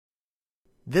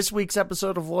This week's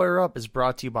episode of Lawyer Up is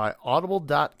brought to you by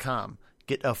Audible.com.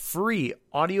 Get a free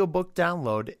audiobook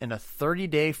download and a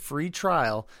 30-day free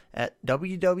trial at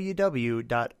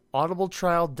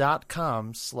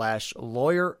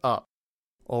www.audibletrial.com/lawyerup.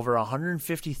 Over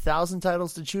 150,000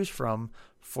 titles to choose from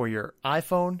for your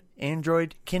iPhone,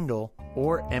 Android, Kindle,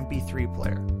 or MP3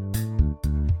 player.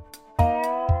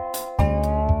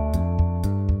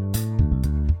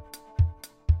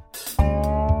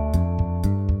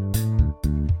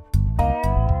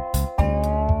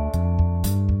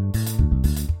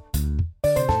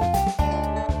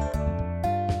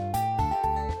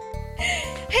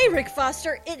 Rick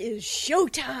Foster, it is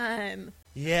showtime.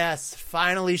 Yes,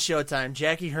 finally showtime.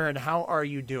 Jackie Hearn, how are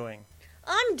you doing?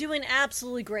 I'm doing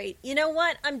absolutely great. You know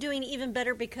what? I'm doing even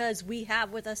better because we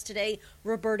have with us today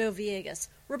Roberto Villegas.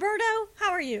 Roberto,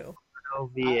 how are you?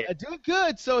 Doing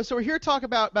good. So we're here to talk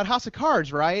about House of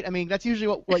Cards, right? I mean, that's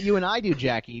usually what you and I do,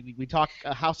 Jackie. We talk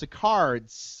House of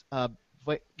Cards. Where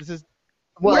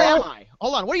am I?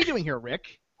 Hold on. What are you doing here,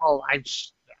 Rick? Well,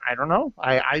 I don't know.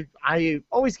 I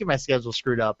always get my schedule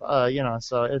screwed up.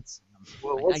 So it's.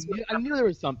 I knew there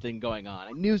was something going on.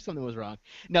 I knew something was wrong.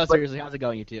 No, seriously, how's it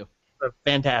going, you two?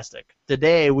 Fantastic.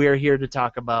 Today we are here to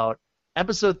talk about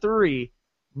episode 3,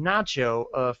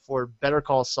 Nacho, for Better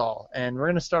Call Saul, and we're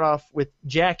going to start off with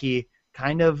Jackie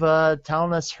kind of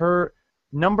telling us her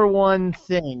number one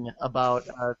thing about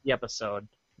the episode,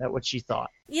 what she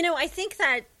thought. You know, I think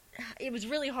that it was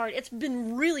really hard. It's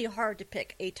been really hard to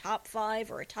pick a top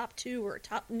 5 or a top 2 or a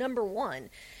top number 1.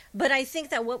 But I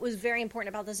think that what was very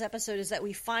important about this episode is that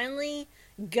we finally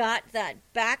got that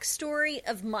backstory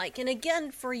of Mike. And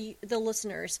again, for the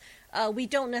listeners, we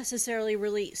don't necessarily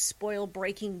really spoil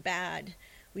Breaking Bad.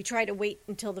 We try to wait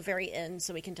until the very end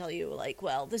so we can tell you,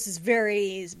 this is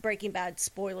very Breaking Bad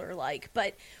spoiler-like.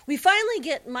 But we finally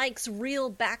get Mike's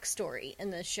real backstory in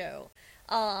this show.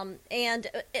 And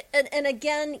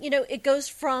again, you know, it goes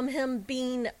from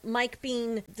Mike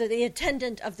being the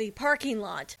attendant of the parking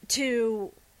lot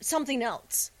to something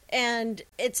else. And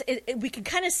we can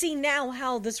kind of see now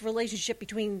how this relationship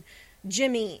between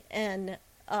Jimmy and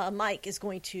Mike is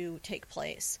going to take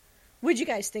place. What'd you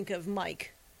guys think of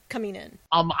Mike coming in?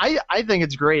 I think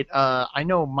it's great. I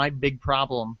know my big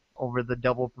problem over the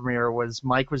double premiere was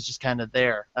Mike was just kind of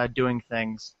there doing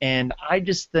things. And I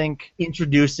just think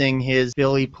introducing his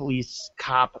Philly police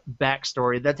cop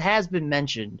backstory that has been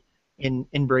mentioned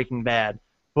in Breaking Bad,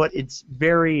 but it's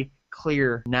very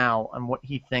clear now on what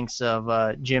he thinks of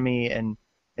Jimmy, and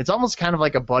it's almost kind of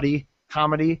like a buddy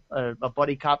comedy, a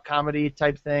buddy cop comedy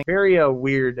type thing. Very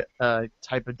weird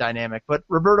type of dynamic. But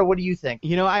Roberto, what do you think?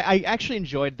 You know, I actually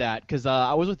enjoyed that because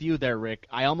I was with you there, Rick.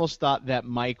 I almost thought that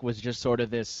Mike was just sort of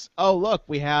this, oh, look,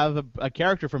 we have a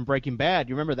character from Breaking Bad.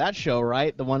 You remember that show,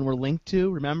 right? The one we're linked to,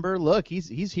 remember? Look,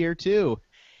 he's here too.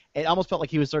 It almost felt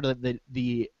like he was sort of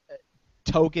the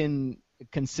token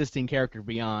consisting character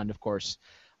beyond, of course,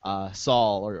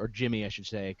 Saul, or Jimmy, I should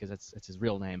say, because that's his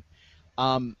real name.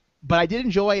 But I did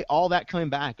enjoy all that coming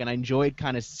back, and I enjoyed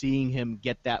kind of seeing him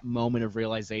get that moment of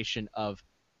realization of,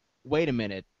 wait a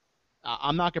minute,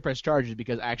 I'm not going to press charges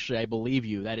because actually I believe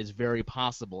you. That is very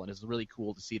possible, and it's really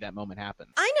cool to see that moment happen.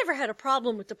 I never had a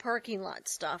problem with the parking lot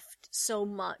stuff so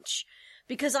much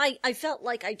because I felt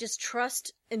like I just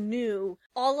trust and knew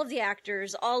all of the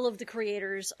actors, all of the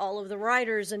creators, all of the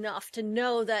writers enough to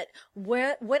know that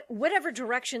whatever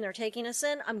direction they're taking us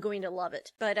in, I'm going to love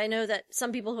it. But I know that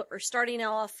some people who are starting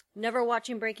off, never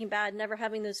watching Breaking Bad, never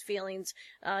having those feelings,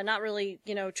 not really,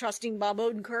 trusting Bob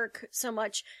Odenkirk so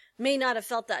much, may not have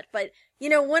felt that. But,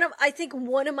 I think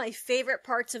one of my favorite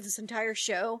parts of this entire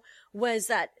show was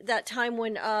that time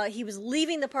when he was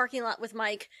leaving the parking lot with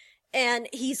Mike, and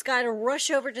he's got to rush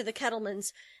over to the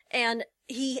Kettlemans, and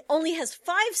he only has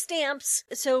 5 stamps,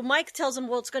 so Mike tells him,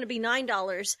 well, it's going to be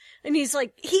 $9, and he's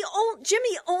like,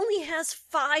 Jimmy only has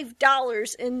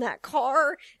 $5 in that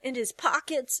car, in his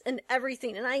pockets, and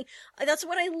everything, and that's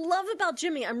what I love about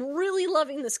Jimmy. I'm really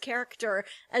loving this character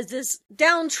as this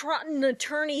downtrodden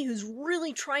attorney who's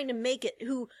really trying to make it,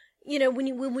 who,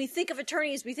 when we think of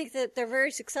attorneys, we think that they're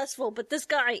very successful, but this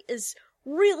guy is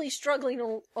really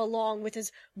struggling along with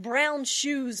his brown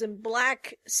shoes and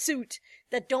black suit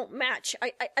that don't match.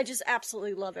 I just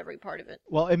absolutely love every part of it.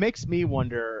 Well, it makes me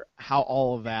wonder how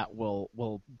all of that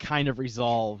will kind of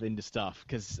resolve into stuff,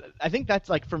 because I think that's,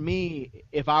 for me,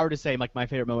 if I were to say, my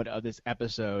favorite moment of this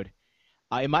episode,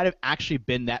 it might have actually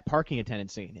been that parking attendant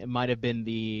scene. It might have been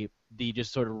the the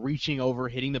just sort of reaching over,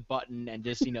 hitting the button, and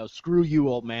just, screw you,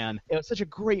 old man. It was such a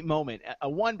great moment.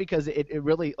 One, because it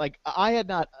really, like, I had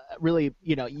not really,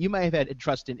 you may have had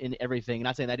trust in everything.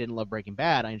 Not saying I didn't love Breaking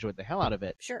Bad. I enjoyed the hell out of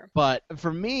it. Sure. But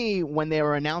for me, when they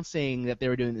were announcing that they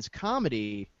were doing this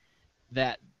comedy,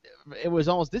 that it was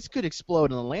almost, this could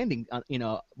explode on the landing,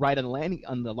 right on the landing,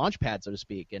 on the launch pad, so to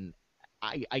speak. And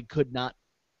I could not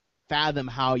fathom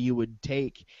how you would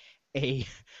take a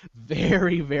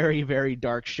very, very, very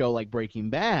dark show like Breaking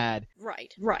Bad,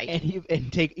 right,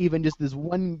 and take even just this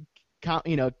one,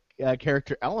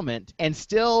 character element and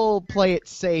still play it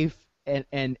safe and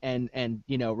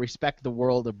respect the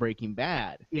world of Breaking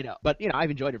Bad, But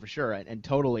I've enjoyed it for sure, and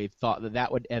totally thought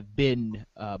that would have been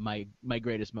my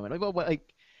greatest moment.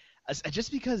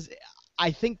 Just because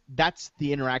I think that's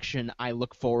the interaction I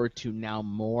look forward to now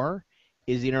more,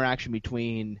 is the interaction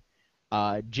between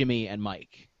Jimmy and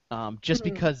Mike. Just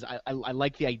because I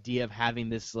like the idea of having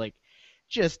this, like,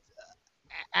 just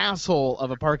asshole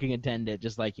of a parking attendant,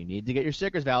 just like, you need to get your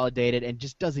stickers validated, and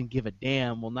just doesn't give a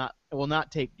damn, will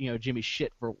not take Jimmy's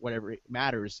shit for whatever it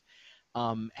matters.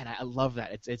 And I love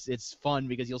that. It's fun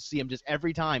because you'll see him just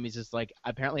every time. He's just like,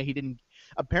 apparently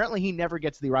he never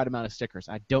gets the right amount of stickers.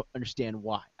 I don't understand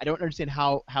why. I don't understand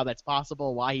how that's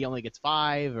possible, why he only gets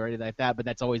 5 or anything like that, but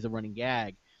that's always a running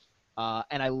gag.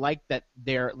 And I like that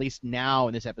they're, at least now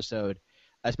in this episode,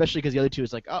 especially because the other two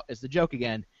is like, oh, it's the joke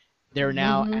again, they're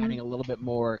now adding a little bit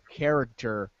more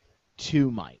character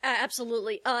to Mike.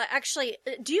 Absolutely. Actually,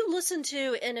 do you listen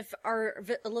to, and if our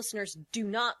listeners do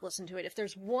not listen to it, if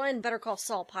there's one Better Call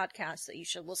Saul podcast that you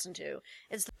should listen to,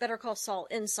 it's the Better Call Saul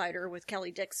Insider with Kelly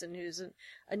Dixon, who's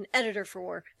an editor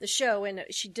for the show, and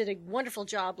she did a wonderful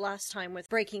job last time with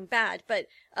Breaking Bad. But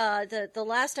the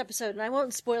last episode, and I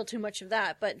won't spoil too much of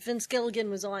that, but Vince Gilligan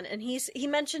was on, and he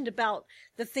mentioned about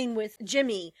the thing with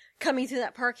Jimmy coming through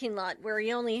that parking lot where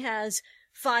he only has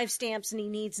 5 stamps and he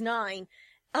needs 9.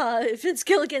 Vince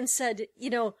Gilligan said,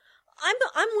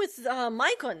 I'm with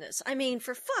Mike on this. I mean,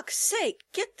 for fuck's sake,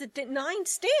 get the 9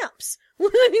 stamps.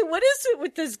 I mean, what is it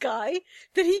with this guy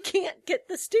that he can't get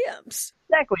the stamps?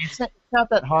 Exactly. It's not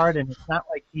that hard, and it's not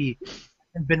like he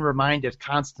hasn't been reminded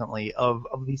constantly of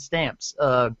these stamps.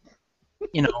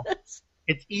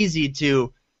 It's easy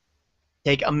to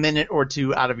take a minute or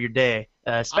two out of your day,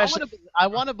 especially. I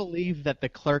want to believe that the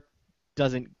clerk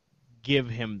doesn't give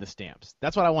him the stamps.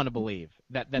 That's what I want to believe.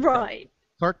 That right.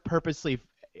 The clerk purposely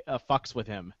fucks with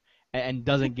him and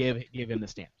doesn't give him the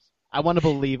stamps. I want to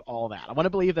believe all that. I want to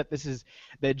believe that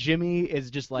that Jimmy is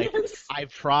just like, yes,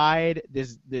 I've tried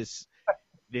this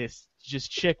just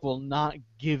chick will not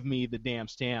give me the damn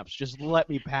stamps. Just let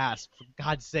me pass. For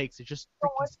God's sakes, it's just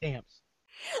freaking stamps.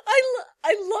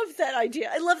 I love that idea.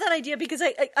 I love that idea because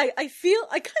I kind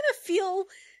of feel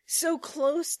so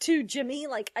close to Jimmy.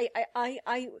 Like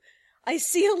I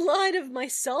see a lot of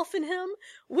myself in him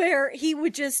where he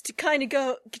would just kind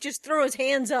of just throw his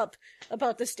hands up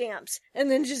about the stamps and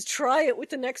then just try it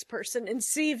with the next person and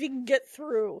see if he can get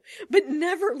through, but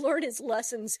never learn his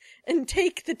lessons and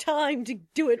take the time to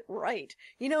do it right.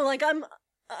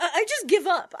 I just give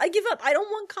up. I give up. I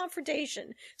don't want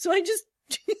confrontation. So I just,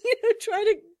 try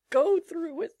to go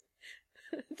through with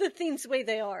the things the way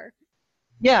they are.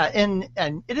 Yeah, and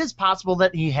it is possible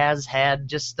that he has had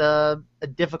just a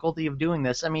difficulty of doing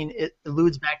this. I mean, it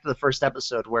alludes back to the first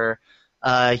episode where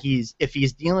if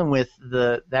he's dealing with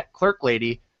that clerk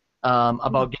lady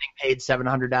about getting paid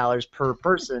 $700 per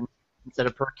person instead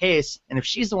of per case, and if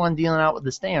she's the one dealing out with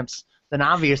the stamps, then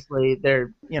obviously there's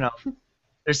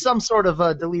some sort of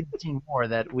a deleted scene more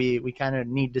that we kind of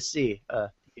need to see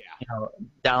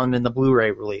down in the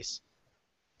Blu-ray release.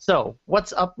 So,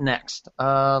 what's up next?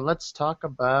 Let's talk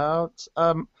about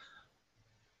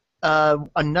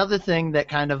another thing that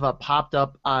kind of popped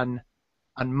up on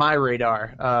my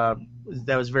radar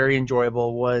that was very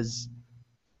enjoyable was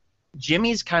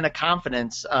Jimmy's kind of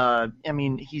confidence. I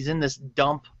mean, he's in this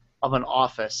dump of an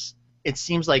office. It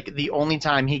seems like the only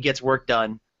time he gets work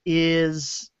done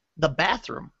is the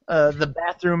bathroom. The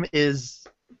bathroom is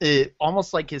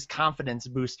almost like his confidence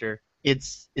booster.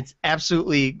 It's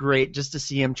absolutely great just to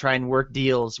see him try and work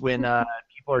deals when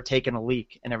people are taking a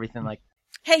leak and everything like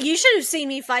that. Hey, you should have seen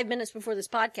me 5 minutes before this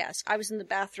podcast. I was in the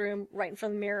bathroom right in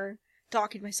front of the mirror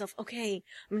talking to myself, okay, I'm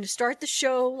going to start the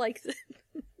show like this.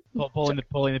 Pulling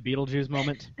the Beetlejuice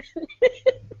moment.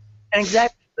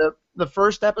 Exactly. The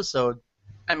first episode,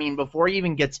 I mean, before he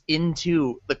even gets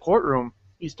into the courtroom,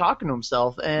 he's talking to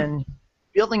himself and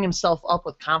building himself up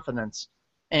with confidence.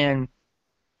 And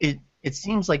it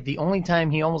seems like the only time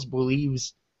he almost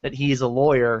believes that he's a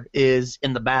lawyer is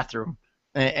in the bathroom.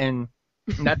 And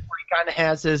that's where he kind of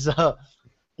has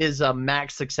his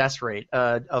max success rate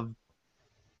of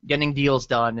getting deals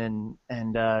done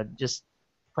and just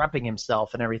prepping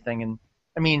himself and everything. And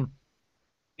I mean,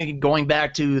 going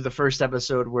back to the first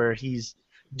episode where he's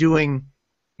doing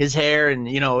his hair and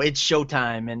it's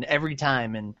showtime and every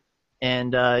time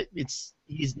and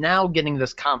he's now getting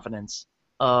this confidence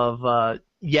of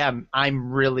yeah,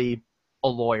 I'm really a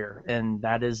lawyer and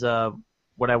that is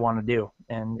what I want to do.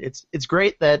 And it's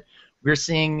great that we're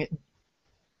seeing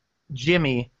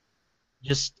Jimmy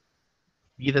just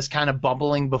be this kind of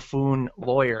bumbling buffoon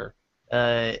lawyer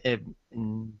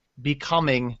and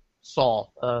becoming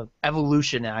Saul,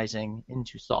 evolutionizing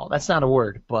into Saul. That's not a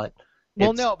word, but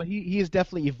well, no, but he is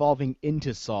definitely evolving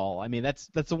into Saul. I mean, that's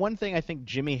the one thing I think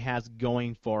Jimmy has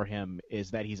going for him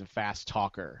is that he's a fast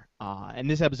talker. And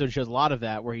this episode shows a lot of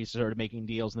that, where he's sort of making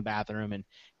deals in the bathroom and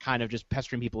kind of just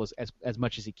pestering people as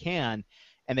much as he can,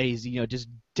 and that he's just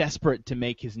desperate to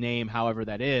make his name, however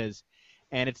that is.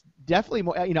 And it's definitely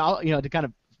more, to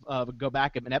kind of go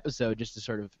back an episode just to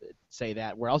sort of say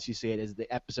that where else you see it is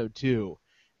the episode 2.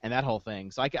 And that whole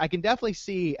thing. So I can definitely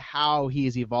see how he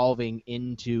is evolving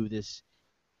into this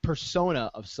persona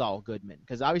of Saul Goodman.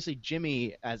 Because obviously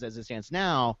Jimmy, as it stands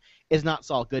now, is not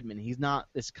Saul Goodman. He's not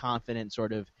this confident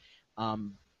sort of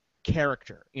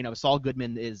character. Saul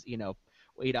Goodman is,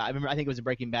 I remember, I think it was in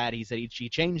Breaking Bad, he said he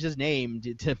changed his name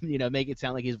to make it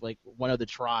sound like he's like one of the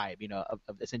tribe, of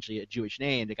essentially a Jewish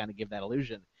name to kind of give that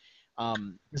illusion.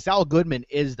 Saul Goodman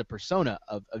is the persona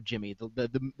of Jimmy,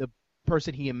 the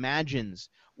person he imagines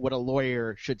what a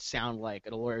lawyer should sound like,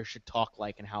 and a lawyer should talk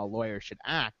like, and how a lawyer should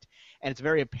act. And it's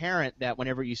very apparent that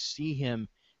whenever you see him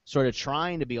sort of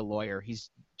trying to be a lawyer,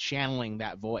 he's channeling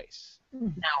that voice.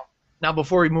 Now,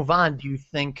 before we move on, do you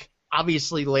think,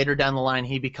 obviously later down the line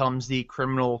he becomes the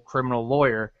criminal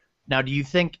lawyer. Now, do you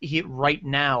think right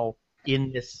now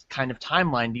in this kind of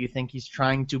timeline, do you think he's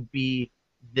trying to be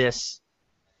this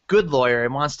good lawyer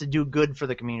and wants to do good for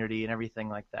the community and everything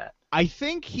like that? I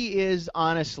think he is,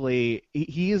 honestly,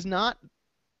 he is not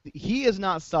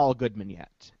Saul Goodman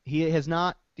yet.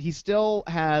 He still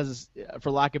has,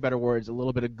 for lack of better words, a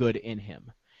little bit of good in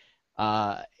him.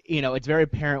 It's very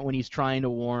apparent when he's trying to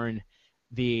warn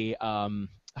the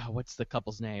what's the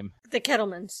couple's name? The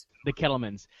Kettlemans. The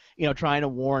Kettlemans. Trying to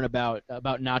warn about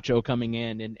Nacho coming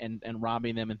in and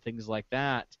robbing them and things like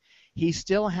that. He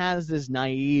still has this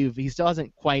naive. He still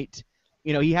hasn't quite.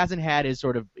 He hasn't had his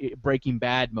sort of Breaking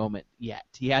Bad moment yet.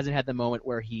 He hasn't had the moment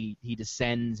where he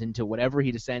descends into whatever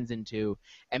he descends into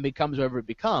and becomes whatever it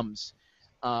becomes.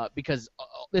 Because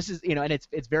this is, and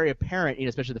it's very apparent,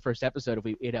 especially the first episode,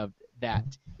 that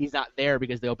he's not there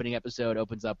because the opening episode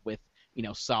opens up with,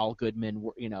 Saul Goodman,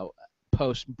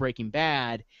 post Breaking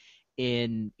Bad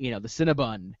in, the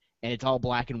Cinnabon, and it's all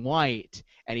black and white,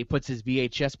 and he puts his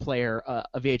VHS player,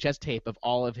 a VHS tape of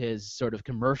all of his sort of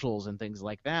commercials and things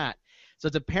like that. So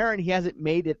it's apparent he hasn't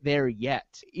made it there yet.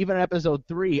 Even in episode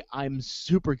 3, I'm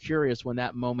super curious when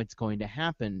that moment's going to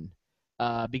happen.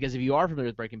 Because if you are familiar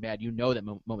with Breaking Bad, you know that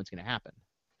moment's going to happen.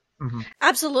 Mm-hmm.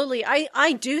 Absolutely.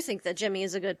 I do think that Jimmy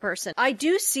is a good person. I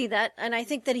do see that, and I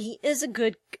think that he is a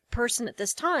good person at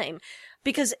this time.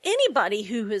 Because anybody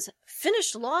who has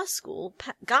finished law school,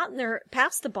 gotten there,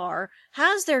 passed the bar,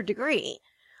 has their degree,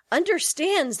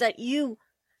 understands that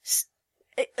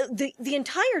the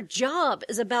entire job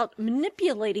is about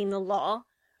manipulating the law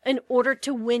in order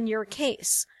to win your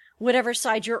case, whatever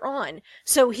side you're on.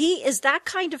 So he is that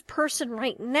kind of person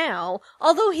right now,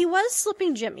 although he was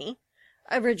slipping Jimmy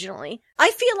originally.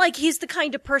 I feel like he's the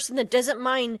kind of person that doesn't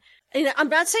mind, and I'm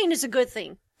not saying it's a good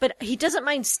thing, but he doesn't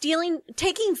mind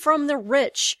taking from the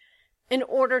rich in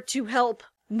order to help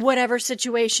whatever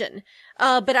situation.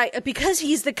 Because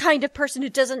he's the kind of person who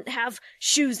doesn't have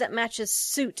shoes that match his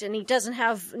suit, and he doesn't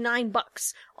have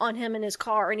 $9 on him in his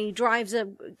car, and he drives a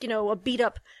beat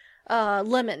up,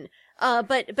 lemon.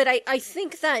 But I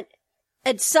think that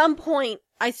at some point,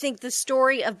 I think the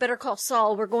story of Better Call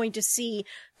Saul, we're going to see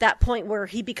that point where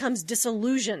he becomes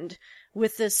disillusioned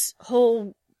with this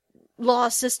whole law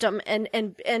system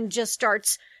and just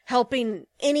starts helping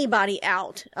anybody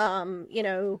out,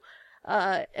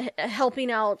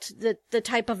 helping out the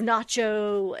type of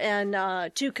Nacho and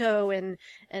Tuco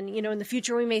and in the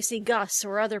future we may see Gus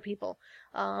or other people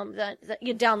that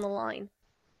down the line.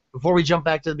 Before we jump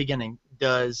back to the beginning,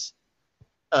 does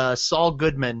Saul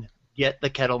Goodman get the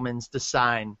Kettlemans to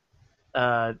sign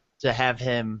to have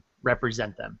him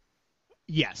represent them?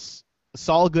 Yes.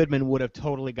 Saul Goodman would have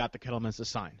totally got the Kettlemans to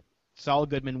sign. Saul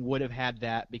Goodman would have had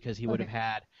that because he would have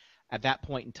had, at that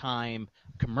point in time,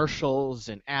 commercials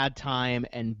and ad time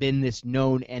and been this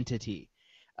known entity.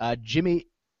 Jimmy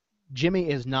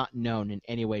is not known in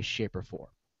any way, shape, or form.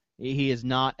 He is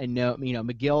not a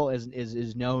McGill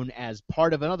is known as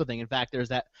part of another thing. In fact, there's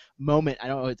that moment, I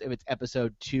don't know if it's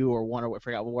episode 2 or 1 or I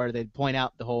forgot, where they point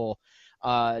out the whole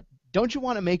don't you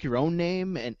want to make your own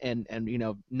name and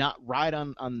not ride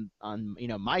on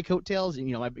my coattails,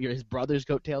 his brother's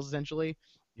coattails essentially,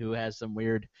 who has some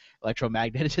weird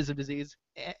electromagnetism disease.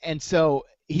 And so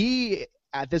he,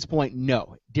 at this point,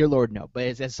 no. Dear Lord, no.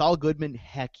 But as Saul Goodman,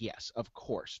 heck yes, of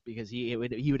course. Because he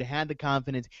would have had the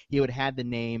confidence, he would have had the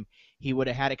name, he would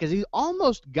have had it. Because he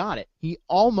almost got it. He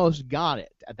almost got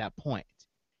it at that point.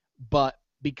 But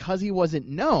because he wasn't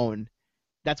known,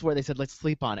 that's where they said, let's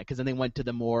sleep on it. Because then they went to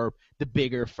the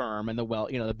bigger firm and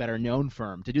the better known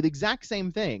firm to do the exact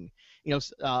same thing.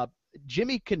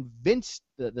 Jimmy convinced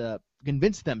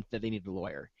convinced them that they needed a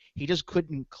lawyer. He just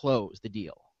couldn't close the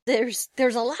deal. There's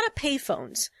a lot of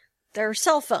payphones. There are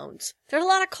cell phones. There are a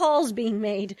lot of calls being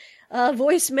made,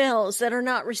 voicemails that are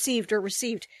not received or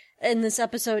received in this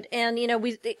episode. And,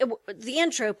 the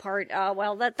intro part,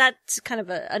 that's kind of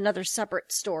another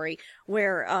separate story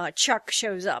where, Chuck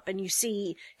shows up and you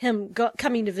see him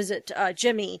coming to visit,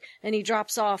 Jimmy, and he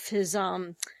drops off his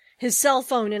cell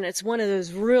phone, and it's one of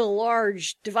those real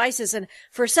large devices. And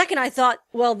for a second I thought,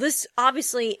 well, this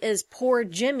obviously is poor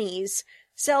Jimmy's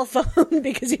cell phone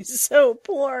because he's so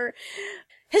poor.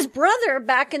 His brother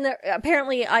back in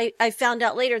apparently I found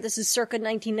out later, this is circa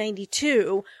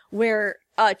 1992, where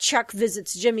Chuck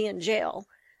visits Jimmy in jail,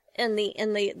 in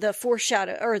the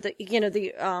foreshadow, or the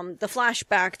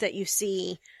flashback that you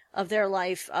see of their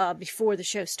life before the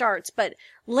show starts. But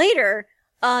later,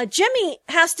 Jimmy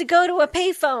has to go to a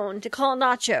payphone to call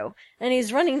Nacho, and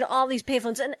he's running to all these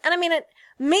payphones. And I mean,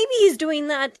 maybe he's doing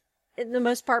that in the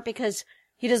most part because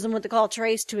he doesn't want the call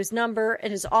traced to his number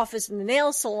at his office in the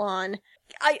nail salon.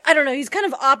 I don't know. He's kind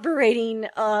of operating,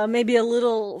 maybe a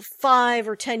little 5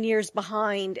 or 10 years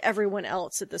behind everyone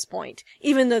else at this point,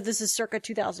 even though this is circa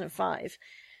 2005.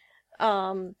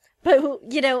 But,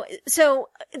 so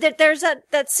there's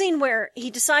that scene where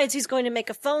he decides he's going to make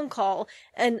a phone call,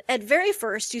 and at very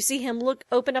first you see him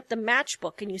open up the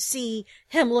matchbook, and you see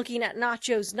him looking at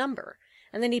Nacho's number.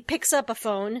 And then he picks up a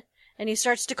phone, and he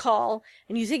starts to call,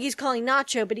 and you think he's calling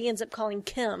Nacho, but he ends up calling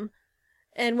Kim,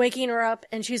 and waking her up,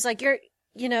 and she's like,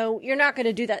 you're not going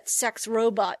to do that sex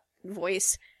robot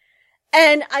voice.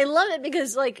 And I love it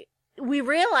because, we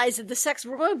realize that the sex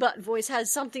robot voice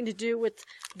has something to do with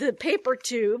the paper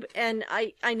tube, and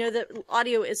I know that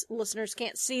audio listeners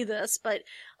can't see this, but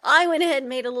I went ahead and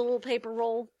made a little paper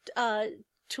roll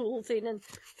tool thing, and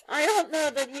I don't know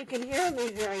that you can hear me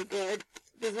very good.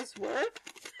 Does this work?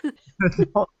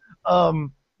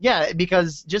 Yeah,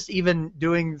 because just even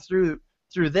doing through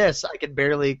this, I could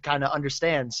barely kind of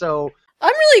understand. So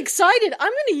I'm really excited.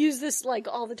 I'm going to use this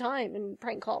all the time and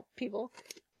prank call people.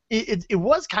 It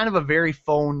was kind of a very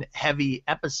phone heavy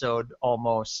episode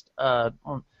almost.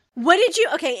 What did you?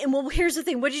 Okay, and here's the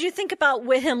thing. What did you think about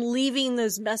with him leaving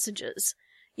those messages?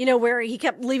 Where he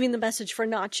kept leaving the message for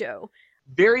Nacho.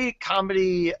 Very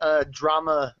comedy,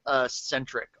 drama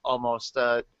centric almost.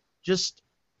 Just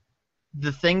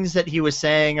the things that he was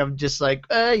saying of just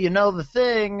the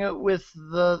thing with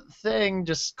the thing,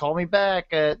 just call me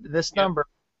back at this number.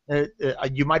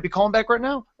 You might be calling back right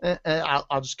now.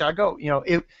 I'll just gotta go.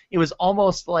 It was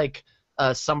almost like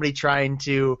somebody trying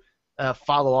to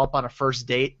follow up on a first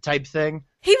date type thing.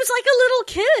 He was like a little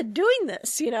kid doing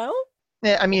this,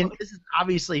 Yeah, I mean, this is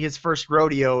obviously his first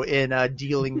rodeo in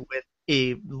dealing with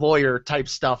a lawyer type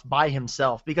stuff by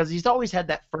himself, because he's always had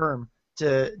that firm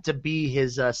to be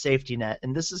his safety net,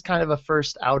 and this is kind of a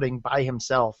first outing by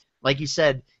himself. Like you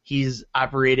said, he's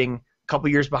operating a couple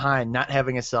years behind, not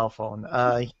having a cell phone.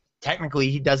 Technically,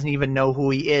 he doesn't even know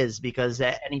who he is, because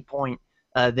at any point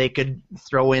they could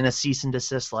throw in a cease and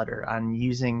desist letter on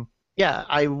using. Yeah,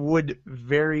 I would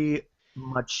very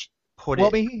much put it. Well,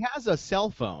 I mean, he has a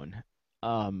cell phone,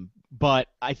 but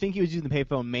I think he was using the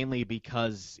payphone mainly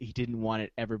because he didn't want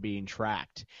it ever being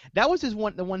tracked. That was the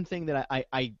one thing that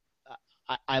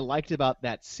I liked about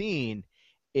that scene,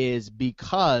 is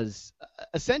because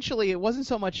essentially it wasn't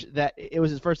so much that it was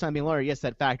his first time being a lawyer. Yes,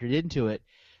 that factored into it,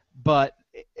 but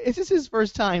this is his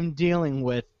first time dealing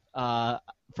with, for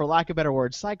lack of a better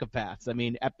word, psychopaths. I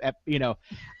mean,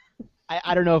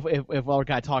 I don't know if we're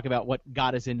going to talk about what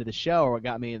got us into the show or what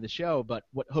got me into the show, but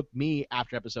what hooked me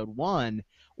after episode 1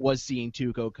 was seeing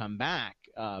Tuco come back,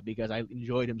 because I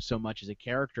enjoyed him so much as a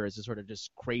character, as a sort of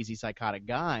just crazy psychotic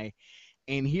guy.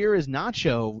 And here is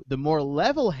Nacho, the more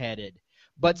level-headed,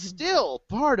 but still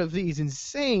part of these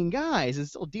insane guys, and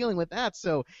still dealing with that.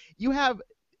 So you have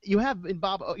in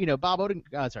Bob Odenkirk,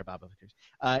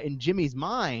 in Jimmy's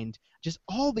mind, just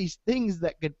all these things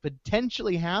that could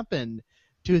potentially happen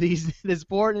to this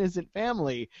poor innocent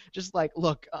family. Just like,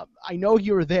 look, I know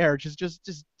you were there.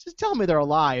 Just tell me they're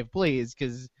alive, please,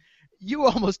 because you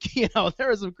almost, there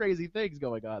are some crazy things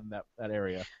going on in that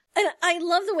area. And I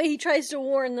love the way he tries to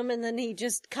warn them, and then he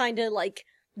just kind of like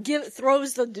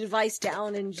throws the device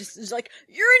down and just is like,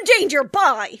 "You're in danger,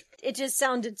 bye." It just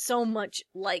sounded so much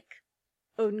like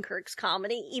Odenkirk's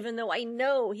comedy, even though I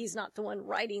know he's not the one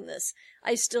writing this.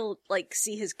 I still like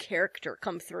see his character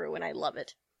come through, and I love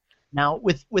it. Now,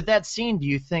 with that scene, do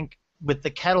you think with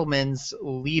the Kettlemans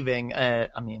leaving?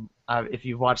 If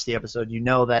you've watched the episode, you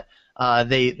know that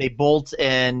they bolt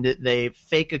and they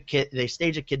they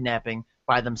stage a kidnapping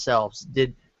by themselves.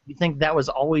 Did you think that was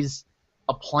always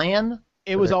a plan?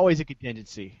 It was always a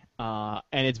contingency, and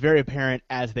it's very apparent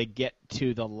as they get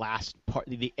to the last part,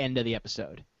 the end of the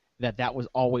episode, that was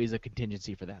always a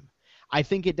contingency for them. I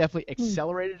think it definitely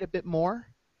accelerated a bit more,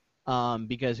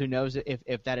 because who knows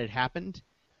if that had happened.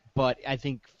 But I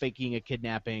think faking a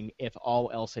kidnapping, if all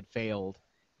else had failed,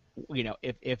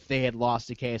 if they had lost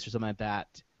a case or something like that,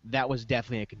 that was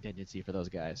definitely a contingency for those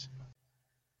guys.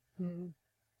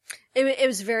 It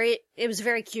was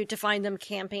very cute to find them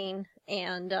camping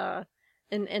and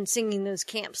singing those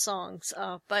camp songs.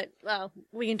 But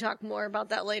we can talk more about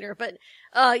that later. But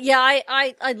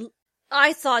I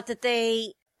thought that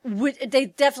they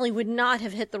definitely would not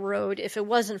have hit the road if it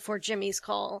wasn't for Jimmy's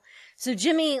call. So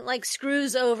Jimmy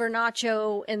screws over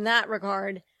Nacho in that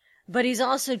regard, but he's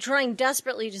also trying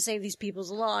desperately to save these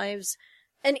people's lives.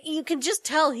 And you can just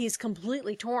tell he's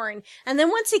completely torn. And then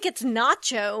once he gets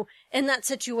Nacho in that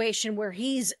situation where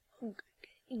he's,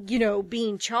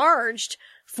 being charged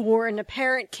for an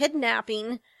apparent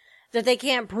kidnapping that they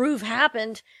can't prove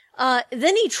happened,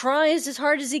 then he tries as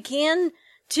hard as he can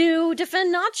to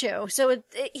defend Nacho. So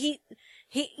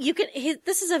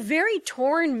this is a very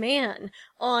torn man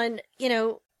on,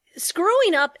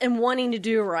 screwing up and wanting to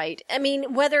do right. I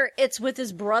mean, whether it's with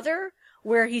his brother,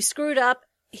 where he screwed up,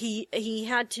 he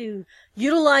had to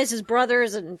utilize his brother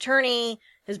as an attorney.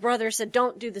 His brother said,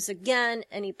 "Don't do this again,"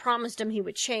 and he promised him he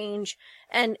would change.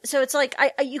 And so it's like,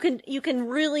 you can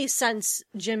really sense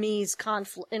Jimmy's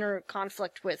inner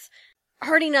conflict with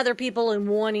hurting other people and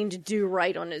wanting to do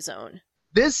right on his own.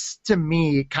 This, to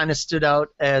me, kind of stood out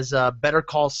as Better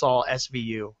Call Saul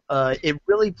SVU. It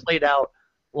really played out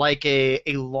like a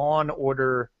Law and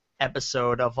Order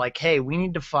episode of hey, we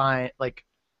need to find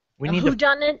who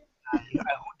done it? Who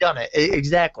done it?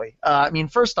 Exactly.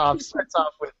 First off, starts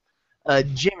off with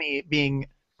Jimmy being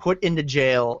put into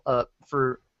jail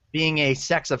for being a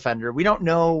sex offender. We don't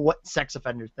know what sex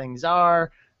offender things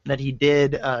are that he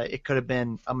did. It could have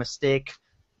been a mistake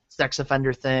sex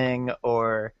offender thing,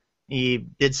 or he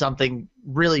did something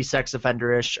really sex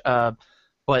offenderish,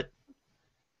 but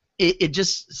it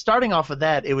just, starting off with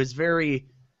that, it was very,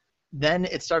 then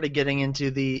it started getting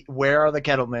into the, where are the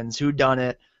Kettlemans, who done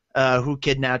it, who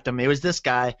kidnapped him, it was this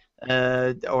guy,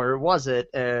 or was it,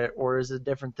 or is it a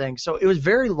different thing? So it was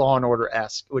very Law and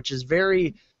Order-esque, which is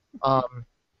very,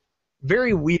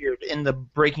 very weird in the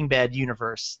Breaking Bad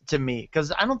universe to me,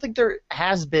 because I don't think there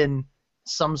has been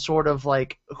some sort of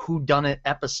whodunit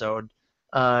episode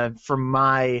from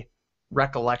my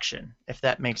recollection, if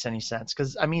that makes any sense.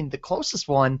 Because, the closest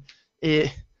one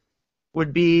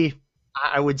would be,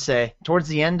 I would say, towards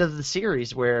the end of the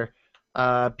series where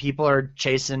people are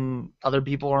chasing other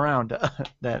people around.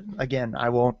 That, again, I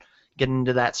won't get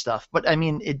into that stuff. But,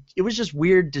 it was just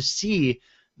weird to see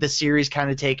the series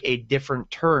kind of take a different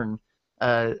turn,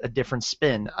 a different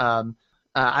spin.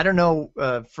 I don't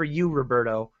know, for you,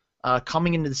 Roberto,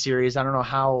 coming into the series, I don't know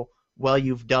how well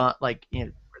you've done, whether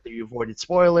you avoided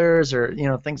spoilers or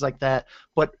things like that,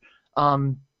 but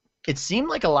it seemed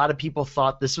like a lot of people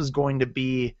thought this was going to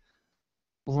be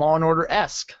Law and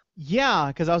Order-esque. Yeah,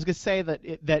 because I was gonna say that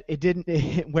it didn't.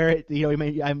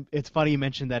 It's funny you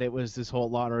mentioned that it was this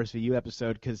whole Law and Order SVU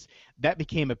episode, because that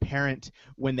became apparent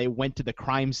when they went to the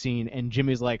crime scene and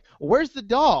Jimmy's like, "Where's the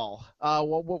doll?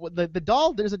 The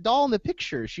doll? There's a doll in the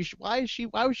picture. Why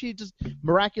was she just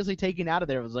miraculously taken out of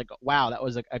there?" It was like, wow, that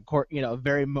was a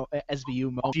very SVU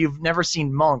moment. If you've never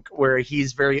seen Monk, where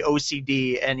he's very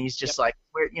OCD and he's just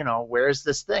where's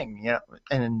this thing?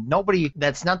 And nobody.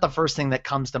 That's not the first thing that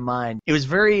comes to mind. It was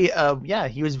very.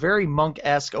 He was very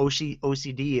Monk-esque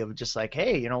OCD of just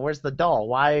hey, where's the doll?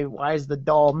 Why is the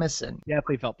doll missing?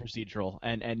 Definitely felt procedural,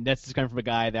 and that's just coming from a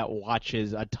guy that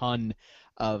watches a ton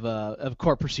of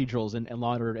court procedurals and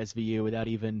Law and Order SVU without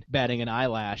even batting an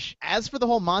eyelash. As for the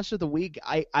whole Monster of the Week,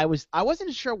 I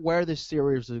wasn't sure where this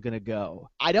series was going to go.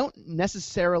 I don't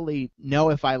necessarily know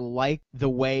if I like the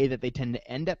way that they tend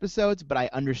to end episodes, but I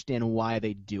understand why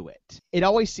they do it. It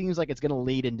always seems like it's going to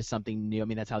lead into something new.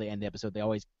 That's how they end the episode. They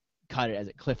always cut it as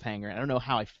a cliffhanger. I don't know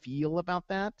how I feel about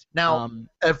that. Now,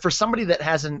 for somebody that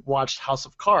hasn't watched House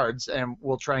of Cards, and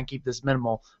we'll try and keep this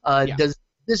minimal,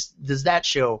 does that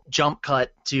show jump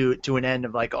cut to an end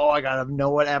of like, oh, I gotta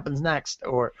know what happens next,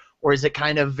 or is it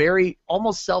kind of very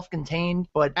almost self-contained,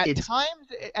 but at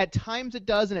times it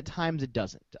does, and at times it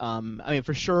doesn't. I mean,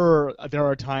 for sure, there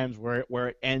are times where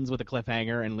it ends with a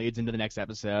cliffhanger and leads into the next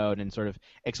episode and sort of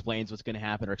explains what's going to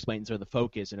happen or explains sort of the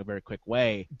focus in a very quick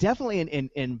way. Definitely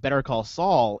in Better Call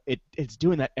Saul, it's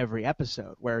doing that every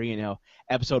episode, where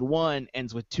episode 1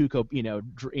 ends with Tuco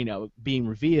being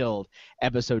revealed.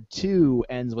 Episode 2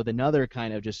 ends with another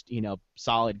kind of just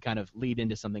solid kind of lead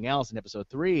into something else, and episode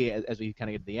 3, as we kind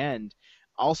of get to the end,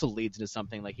 also leads into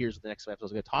something like, here's what the next episode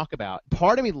is going to talk about.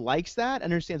 Part of me likes that,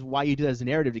 understands why you do that as a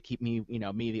narrative to keep me,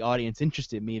 me the audience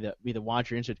interested, me the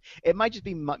watcher interested. It might just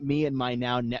be me and my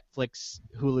now Netflix,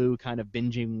 Hulu kind of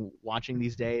binging watching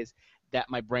these days, that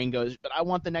my brain goes, but I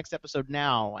want the next episode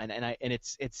now, and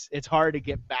it's hard to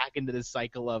get back into this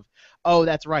cycle of, oh,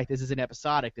 that's right, this isn't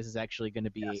episodic, this is actually going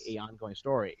to be a ongoing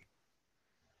story.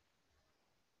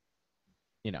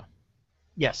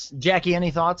 Yes, Jackie,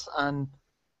 any thoughts on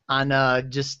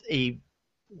just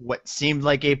what seemed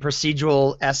like a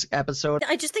procedural-esque episode?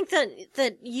 I just think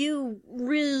that you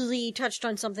really touched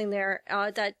on something there,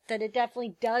 that it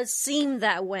definitely does seem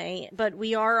that way, but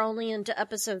we are only into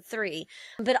episode 3.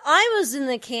 But I was in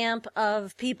the camp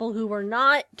of people who were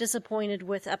not disappointed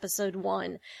with episode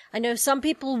 1. I know some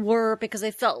people were, because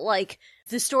they felt like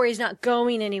the story's not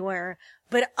going anywhere.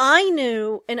 But I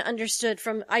knew and understood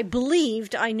I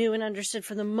knew and understood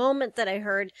from the moment that I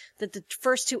heard that the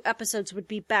first 2 episodes would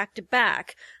be back to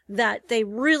back, that they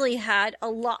really had a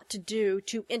lot to do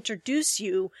to introduce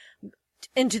you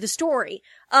into the story.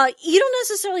 You don't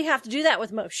necessarily have to do that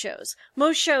with most shows.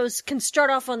 Most shows can start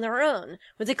off on their own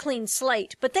with a clean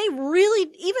slate, but they really,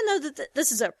 even though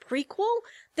this is a prequel,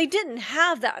 they didn't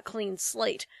have that clean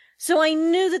slate. So I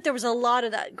knew that there was a lot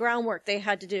of that groundwork they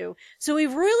had to do. So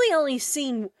we've really only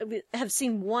have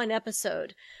seen 1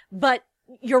 episode. But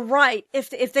you're right. If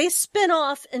they spin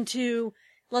off into,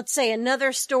 let's say,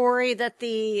 another story that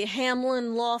the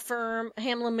Hamlin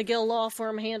McGill law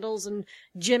firm handles, and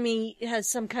Jimmy has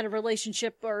some kind of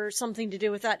relationship or something to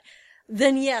do with that,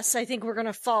 then yes, I think we're going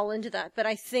to fall into that. But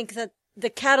I think that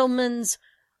the Cattlemans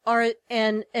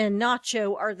and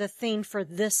Nacho are the thing for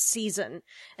this season.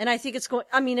 And I think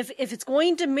if it's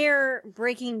going to mirror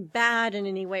Breaking Bad in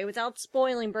any way, without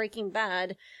spoiling Breaking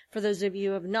Bad, for those of you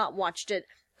who have not watched it,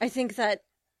 I think that,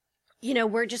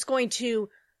 we're just going to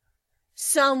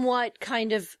somewhat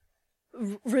kind of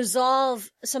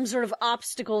resolve some sort of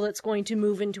obstacle that's going to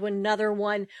move into another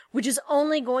one, which is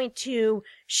only going to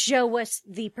show us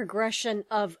the progression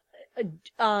of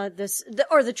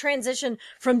the transition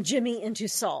from Jimmy into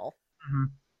Saul. Mm-hmm.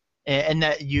 And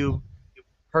that you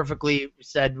perfectly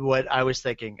said what I was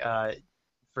thinking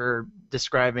for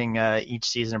describing each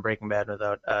season of Breaking Bad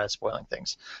without spoiling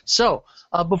things. So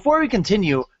before we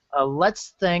continue,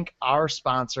 let's thank our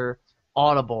sponsor,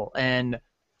 Audible. And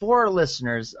for our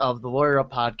listeners of the Lawyer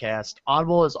Up podcast,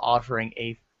 Audible is offering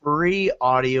a free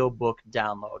audiobook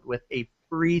download with a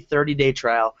free 30-day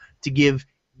trial to give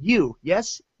you,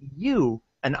 yes, you,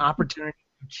 an opportunity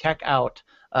to check out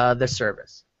the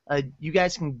service. You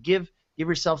guys can give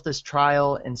yourself this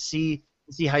trial and see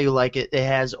how you like it. It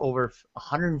has over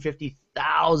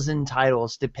 150,000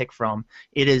 titles to pick from.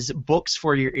 It is books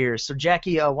for your ears. So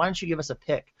Jackie, why don't you give us a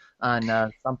pick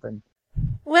on something?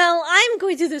 Well, I'm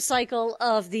going through the cycle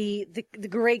of the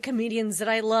great comedians that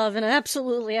I love, and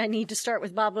absolutely I need to start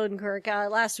with Bob Odenkirk.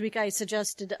 Last week I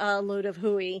suggested a load of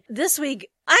hooey. This week,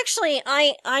 actually,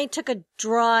 I took a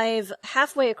drive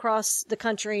halfway across the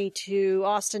country to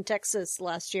Austin, Texas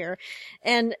last year,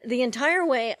 and the entire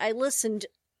way I listened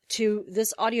to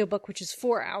this audiobook, which is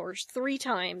 4 hours, 3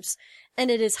 times,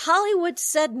 and it is Hollywood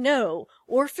Said No,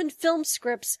 Orphan Film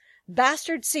Scripts,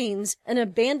 Bastard Scenes, and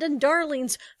Abandoned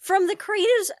Darlings from the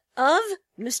creators of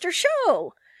Mr.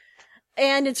 Show.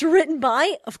 And it's written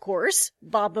by, of course,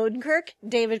 Bob Odenkirk,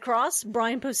 David Cross,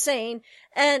 Brian Posehn,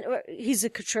 and he's a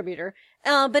contributor.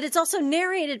 But it's also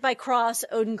narrated by Cross,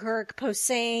 Odenkirk,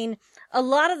 Posehn. A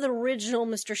lot of the original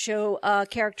Mr. Show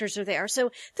characters are there.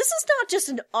 So this is not just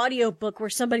an audiobook where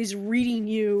somebody's reading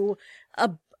you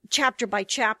a chapter by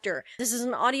chapter. This is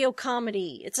an audio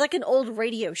comedy. It's like an old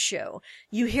radio show.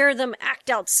 You hear them act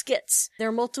out skits. There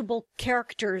are multiple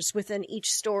characters within each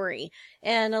story.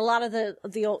 And a lot of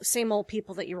the same old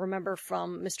people that you remember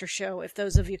from Mr. Show. If you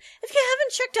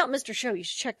haven't checked out Mr. Show, you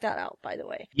should check that out, by the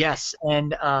way. Yes,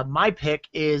 and my pick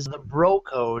is The Bro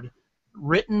Code,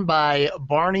 written by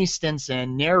Barney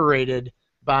Stinson, narrated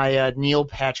by Neil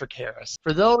Patrick Harris.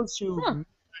 For those who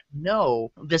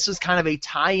know, this is kind of a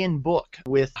tie-in book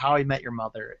with How I Met Your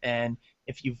Mother. And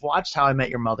if you've watched How I Met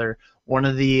Your Mother, one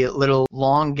of the little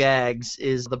long gags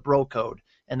is the bro code.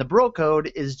 And the bro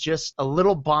code is just a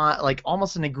little bond, like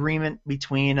almost an agreement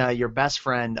between your best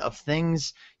friend of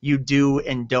things you do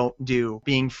and don't do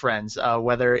being friends.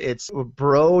 Whether it's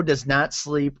bro does not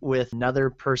sleep with another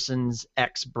person's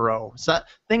ex-bro. So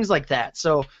things like that.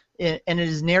 So, and it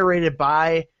is narrated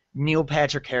by Neil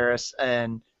Patrick Harris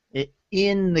and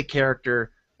in the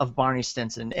character of Barney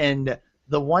Stinson. And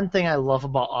the one thing I love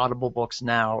about Audible books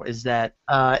now is that,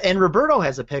 and Roberto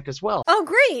has a pick as well. Oh,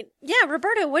 great. Yeah,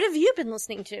 Roberto, what have you been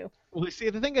listening to? Well, see,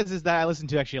 the thing is that I listen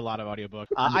to actually a lot of audiobooks.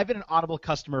 I've been an Audible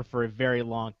customer for a very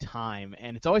long time,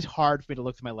 and it's always hard for me to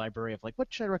look through my library of like, what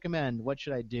should I recommend? What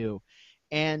should I do?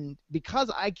 And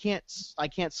because I can't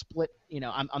split,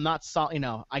 I'm not,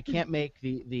 I can't make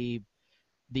the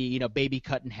baby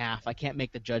cut in half. I can't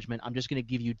make the judgment. I'm just going to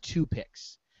give you 2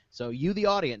 picks. So you, the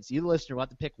audience, you, the listener, will have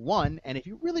to pick one, and if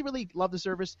you really, really love the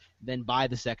service, then buy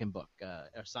the second book,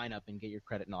 or sign up and get your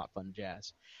credit and all that fun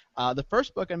jazz. The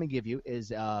first book I'm going to give you is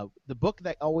the book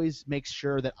that always makes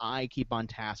sure that I keep on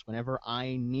task whenever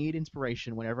I need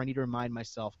inspiration, whenever I need to remind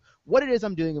myself what it is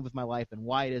I'm doing with my life and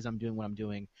why it is I'm doing what I'm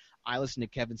doing. I listen to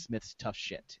Kevin Smith's Tough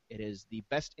Shit. It is the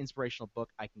best inspirational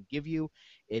book I can give you.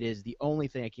 It is the only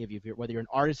thing I can give you. Whether you're an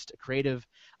artist, a creative,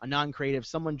 a non-creative,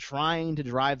 someone trying to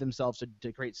drive themselves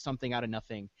to create something out of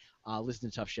nothing, listen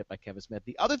to Tough Shit by Kevin Smith.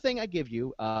 The other thing I give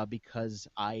you, because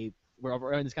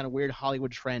we're in this kind of weird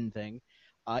Hollywood trend thing,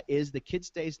 is The Kid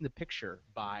Stays in the Picture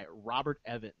by Robert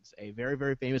Evans, a very,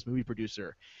 very famous movie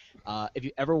producer. If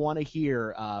you ever want to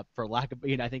hear, for lack of,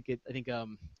 I think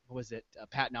what was it?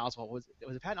 Patton Oswalt. Was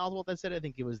it Patton Oswalt that said it? I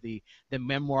think it was the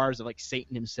memoirs of like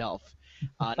Satan himself.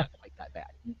 Not quite that bad,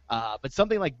 but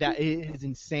something like that. It is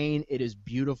insane. It is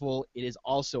beautiful. It is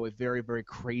also a very, very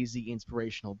crazy,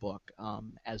 inspirational book.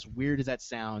 As weird as that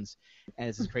sounds, and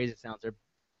as crazy as it sounds, they're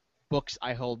books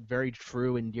I hold very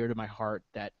true and dear to my heart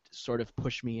that sort of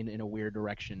push me in a weird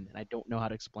direction, and I don't know how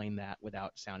to explain that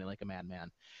without sounding like a madman.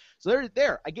 So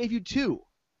there, I gave you two.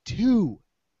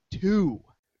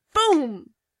 Boom!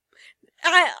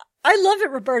 I love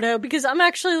it, Roberto, because I'm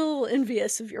actually a little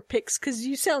envious of your picks, because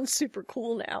you sound super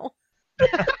cool now.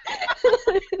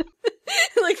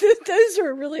 Like, those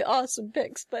are really awesome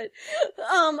picks, but,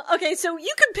 okay, so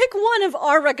you can pick one of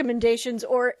our recommendations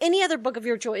or any other book of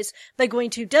your choice by going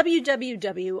to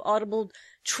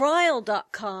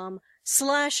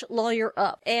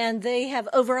www.audibletrial.com/lawyerup, and they have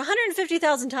over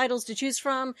 150,000 titles to choose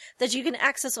from that you can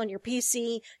access on your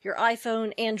PC, your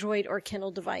iPhone, Android, or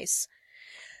Kindle device.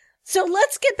 So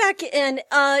let's get back in,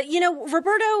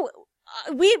 Roberto,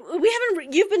 we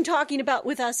haven't, you've been talking about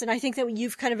with us, and I think that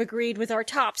you've kind of agreed with our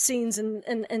top scenes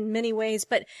in many ways,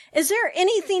 but is there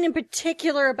anything in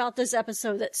particular about this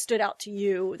episode that stood out to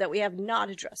you that we have not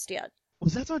addressed yet? Well,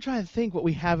 that's what I'm trying to think, what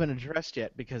we haven't addressed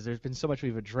yet, because there's been so much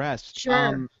we've addressed.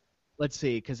 Sure. Let's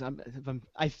see, because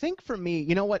I think for me,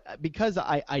 you know what, because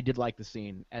I did like the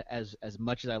scene as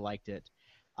much as I liked it,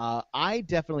 I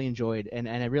definitely enjoyed, and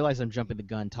I realize I'm jumping the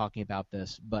gun talking about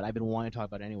this, but I've been wanting to talk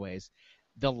about it anyways,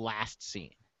 the last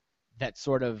scene, that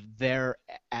sort of there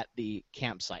at the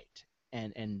campsite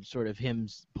and sort of him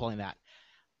pulling that.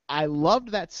 I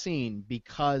loved that scene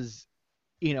because,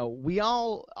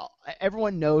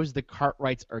 everyone knows the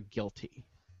Cartwrights are guilty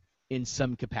in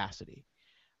some capacity.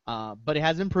 But it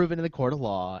hasn't been proven in the court of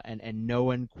law, and no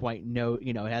one quite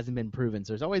it hasn't been proven.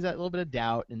 So there's always that little bit of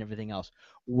doubt and everything else.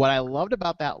 What I loved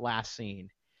about that last scene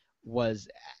was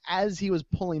as he was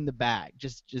pulling the bag,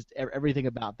 just everything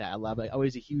about that. I love it. I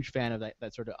was a huge fan of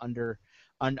that sort of I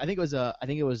think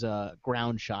it was a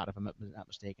ground shot, if I'm not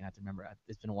mistaken. I have to remember.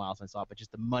 It's been a while since I saw it, but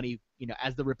just the money,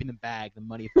 as they're ripping the bag, the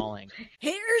money falling.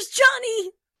 Here's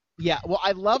Johnny! Yeah, well,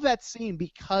 I love that scene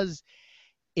because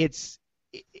it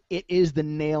is the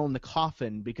nail in the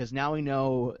coffin, because now we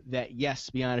know that,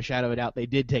 yes, beyond a shadow of a doubt, they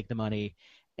did take the money,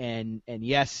 and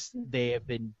yes, they have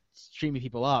been streaming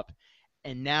people up.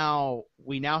 And now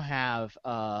we have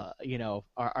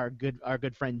our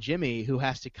good friend Jimmy, who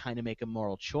has to kind of make a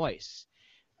moral choice,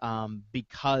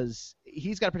 because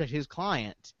he's got to protect his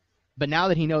client. But now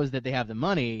that he knows that they have the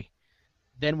money,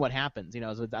 then what happens?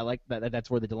 So I like that.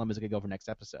 That's where the dilemma is going to go for next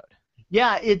episode.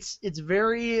 Yeah, it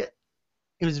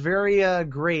was very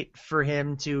great for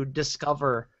him to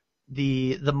discover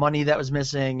the money that was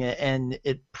missing, and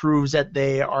it proves that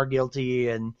they are guilty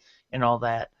and all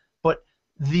that. But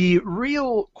the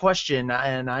real question,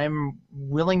 and I'm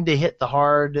willing to hit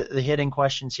the hitting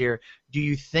questions here, do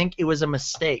you think it was a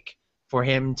mistake for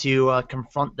him to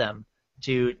confront them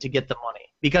to get the money?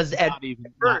 Because at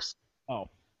first,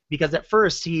 because at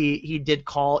first he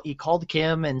called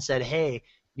Kim and said, hey,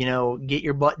 get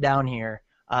your butt down here.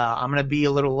 I'm gonna be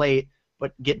a little late,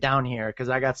 but get down here because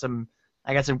I got some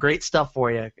great stuff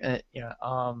for you.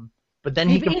 But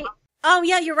then oh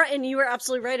yeah, you're right, and you were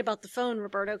absolutely right about the phone,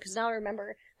 Roberto. Because now I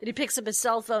remember that he picks up his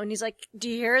cell phone. He's like, "Do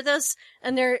you hear this?"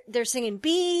 And they're singing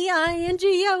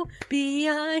B-I-N-G-O,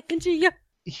 B-I-N-G-O.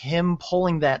 Him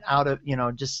pulling that out of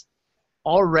just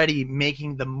already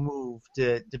making the move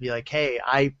to be like, hey,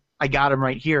 I got him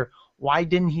right here. Why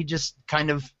didn't he just kind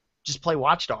of just play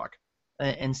watchdog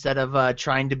instead of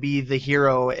trying to be the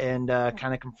hero and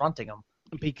kind of confronting him?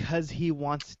 Because he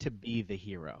wants to be the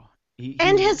hero.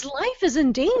 And his life is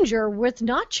in danger with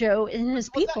Nacho and his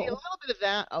people. A little bit of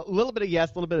that, a little bit of yes,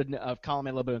 a little bit of column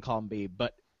A, a little bit of column B,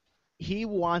 but he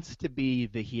wants to be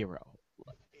the hero.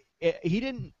 He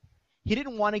didn't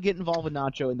want to get involved with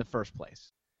Nacho in the first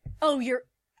place. Oh,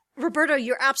 Roberto,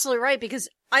 you're absolutely right, because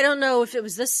I don't know if it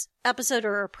was this episode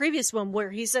or a previous one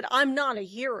where he said, I'm not a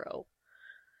hero.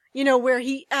 Where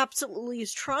he absolutely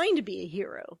is trying to be a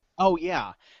hero. Oh,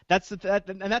 yeah. That's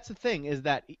the thing, is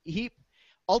that he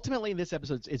ultimately in this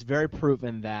episode, it's very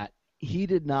proven that he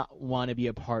did not want to be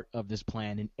a part of this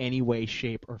plan in any way,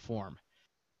 shape, or form.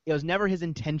 It was never his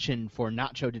intention for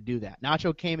Nacho to do that.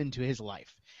 Nacho came into his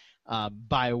life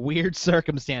by weird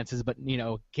circumstances, but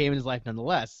came in his life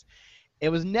nonetheless. It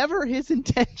was never his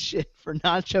intention for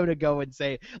Nacho to go and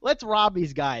say, let's rob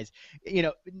these guys.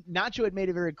 Nacho had made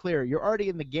it very clear, you're already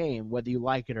in the game, whether you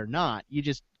like it or not. You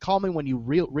just call me when you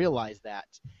realize that.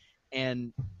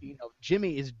 And,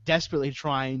 Jimmy is desperately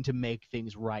trying to make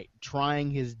things right, trying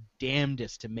his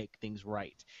damnedest to make things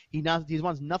right. He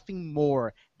wants nothing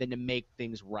more than to make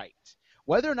things right.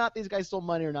 Whether or not these guys stole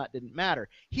money or not didn't matter.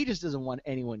 He just doesn't want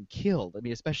anyone killed. I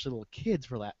mean, especially little kids,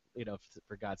 for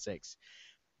God's sakes.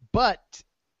 But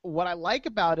what I like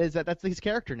about it is that that's his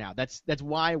character now. That's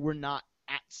why we're not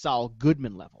at Saul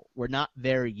Goodman level. We're not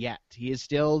there yet. He is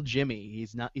still Jimmy.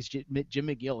 He's Jim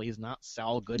McGill. He's not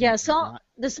Saul Goodman. Yeah,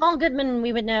 the Saul Goodman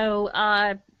we would know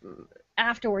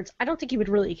afterwards. I don't think he would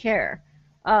really care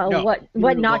what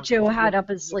Nacho had up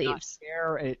his sleeves.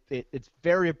 It's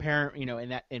very apparent,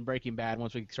 in Breaking Bad.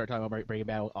 Once we start talking about Breaking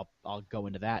Bad, I'll go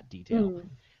into that detail.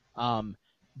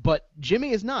 But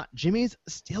Jimmy is not. Jimmy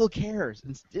still cares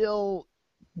and still.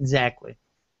 Exactly,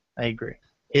 I agree.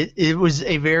 It was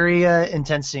a very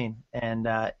intense scene, and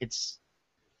it's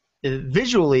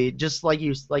visually just like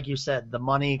you said, the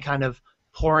money kind of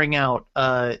pouring out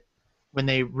when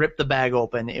they ripped the bag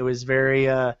open. It was very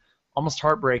almost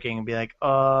heartbreaking, and be like,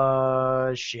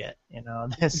 shit,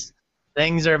 this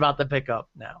things are about to pick up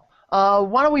now.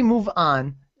 Why don't we move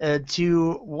on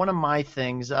to one of my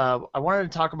things? I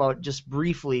wanted to talk about just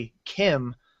briefly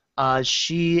Kim.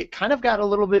 She kind of got a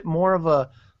little bit more of a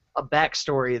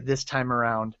backstory this time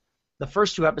around. The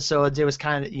first two episodes, it was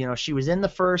kind of, she was in the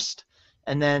first,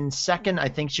 and then second, I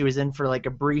think she was in for like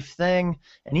a brief thing,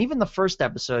 and even the first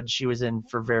episode she was in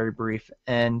for very brief.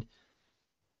 And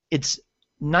it's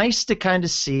nice to kind of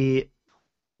see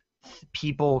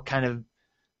people kind of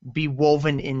be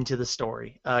woven into the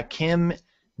story. Kim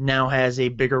now has a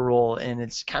bigger role, and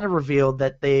it's kind of revealed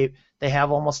that they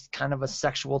have almost kind of a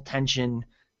sexual tension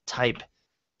type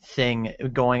thing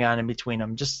going on in between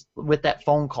them, just with that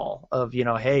phone call of,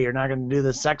 hey, you're not going to do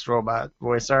the sex robot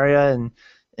voice, are you?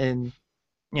 And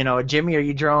Jimmy, are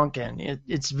you drunk? And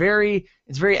it's very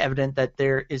evident that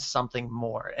there is something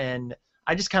more. And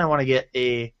I just kind of want to get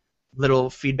a little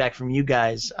feedback from you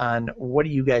guys on what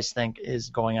do you guys think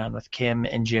is going on with Kim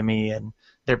and Jimmy and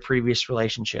their previous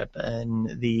relationship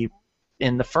and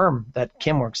in the firm that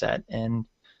Kim works at and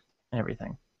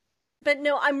everything. But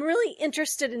no, I'm really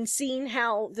interested in seeing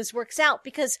how this works out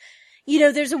because,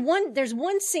 there's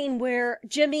one scene where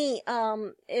Jimmy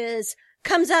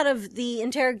comes out of the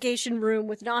interrogation room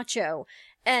with Nacho,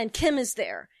 and Kim is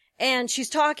there, and she's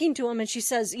talking to him, and she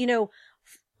says,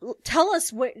 tell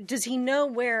us does he know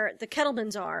where the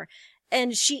Kettlemans are?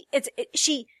 And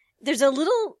there's a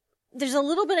little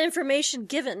bit of information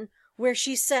given where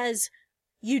she says,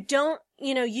 you don't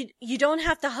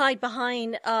have to hide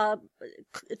behind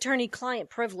attorney-client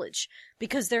privilege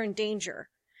because they're in danger.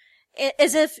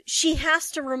 As if she has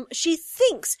to, she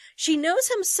thinks she knows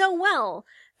him so well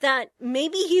that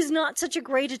maybe he's not such a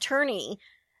great attorney.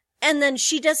 And then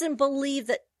she doesn't believe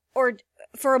that, or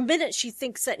for a minute she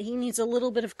thinks that he needs a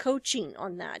little bit of coaching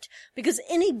on that. Because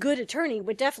any good attorney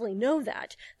would definitely know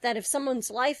that if someone's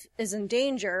life is in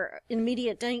danger,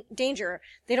 immediate danger,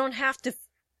 they don't have to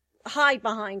hide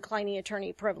behind client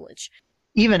attorney privilege.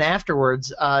 Even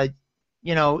afterwards,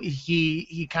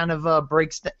 he kind of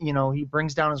he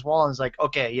brings down his wall and is like,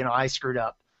 okay, I screwed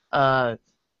up.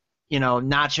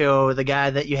 Nacho, the guy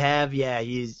that you have, yeah,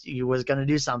 he was going to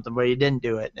do something, but he didn't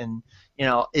do it. And,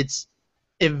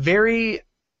 it very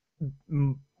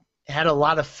had a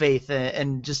lot of faith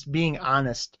and just being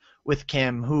honest with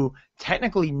Kim, who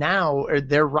technically now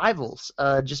they're rivals,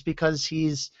 just because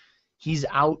he's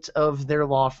out of their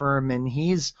law firm and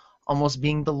he's almost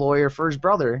being the lawyer for his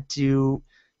brother to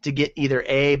get either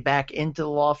A, back into the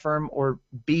law firm, or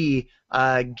B,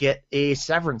 get a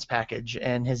severance package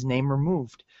and his name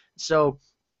removed. So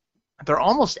they're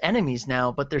almost enemies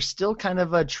now, but they're still kind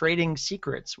of trading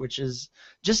secrets, which is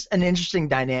just an interesting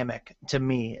dynamic to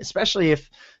me, especially if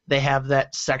they have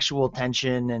that sexual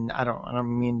tension. And I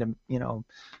don't mean to,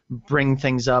 bring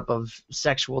things up of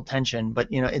sexual tension, but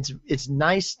it's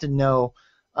nice to know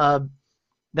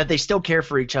that they still care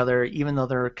for each other, even though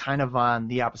they're kind of on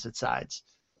the opposite sides.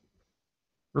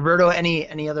 Roberto,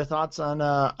 any other thoughts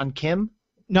on Kim?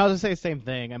 No, I was gonna say the same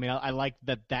thing. I mean, I like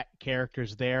that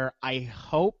character's there. I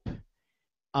hope,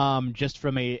 just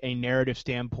from a narrative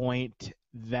standpoint,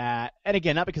 that, and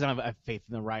again, not because I don't have faith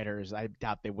in the writers, I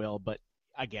doubt they will, but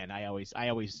again, I always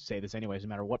say this anyways, no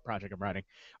matter what project I'm writing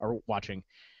or watching.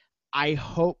 I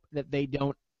hope that they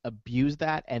don't abuse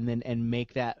that and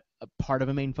make that a part of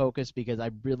a main focus, because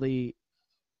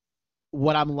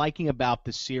what I'm liking about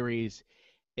the series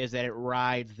is that it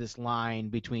rides this line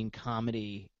between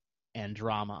comedy and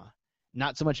drama.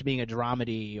 Not so much being a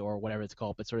dramedy or whatever it's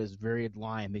called, but sort of this varied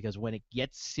line, because when it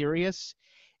gets serious,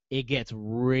 it gets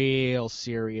real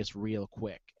serious real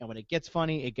quick. And when it gets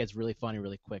funny, it gets really funny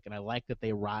really quick. And I like that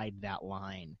they ride that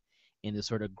line in this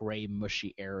sort of gray,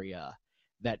 mushy area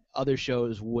that other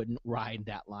shows wouldn't ride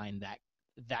that line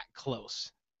that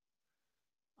close.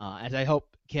 And I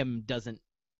hope Kim doesn't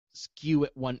skew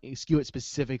it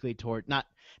specifically toward, not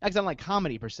because I don't like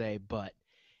comedy per se, but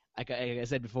like I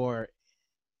said before,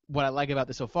 what I like about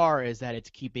this so far is that it's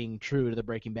keeping true to the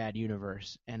Breaking Bad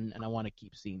universe, and I want to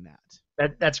keep seeing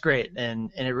that. That's great, and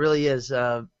it really is.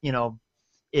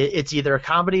 It's either a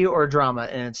comedy or a drama,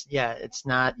 and it's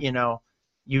not when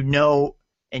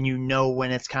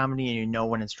it's comedy and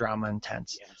when it's drama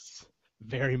intense. Yes,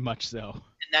 very much so.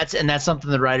 And that's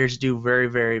something the writers do very,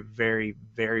 very, very,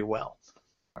 very well.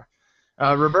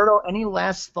 Roberto, any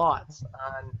last thoughts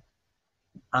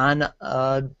on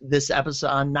this episode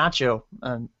on Nacho?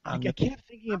 I kept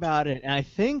thinking about it, and I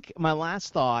think my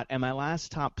last thought and my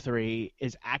last top three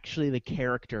is actually the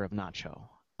character of Nacho.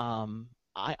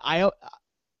 I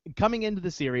coming into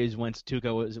the series once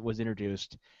Tuco was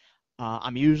introduced,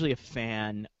 I'm usually a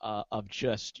fan of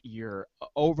just your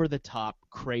over-the-top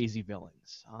crazy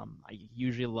villains. I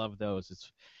usually love those.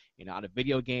 It's out of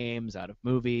video games, out of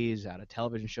movies, out of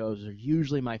television shows, are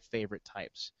usually my favorite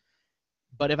types.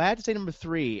 But if I had to say number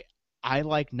three, I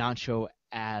like Nacho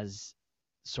as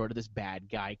sort of this bad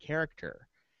guy character,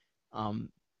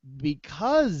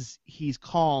 because he's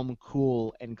calm,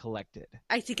 cool, and collected.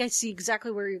 I think I see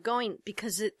exactly where you're going,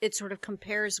 because it sort of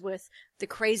compares with the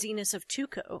craziness of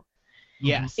Tuco.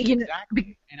 Yes,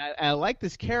 exactly. And I like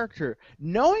this character,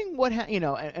 knowing what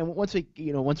and once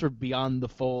we're beyond the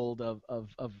fold of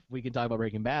we can talk about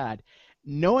Breaking Bad,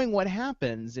 knowing what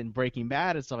happens in Breaking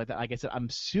Bad and stuff like that. Like I said, I'm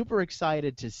super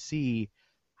excited to see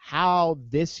how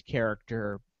this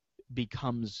character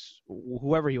becomes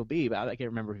whoever he'll be. But I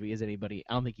can't remember if he is anybody.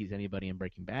 I don't think he's anybody in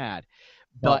Breaking Bad.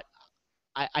 But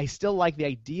I still like the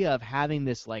idea of having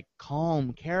this like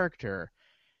calm character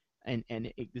and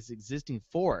this existing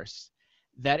force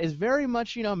that is very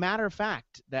much matter of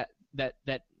fact, that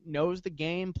knows the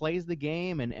game, plays the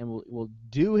game, and will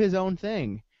do his own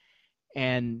thing.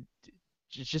 And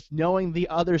just knowing the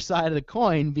other side of the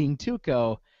coin being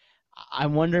Tuco,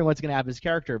 I'm wondering what's going to happen to his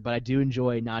character. But I do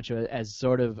enjoy Nacho as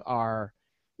sort of our,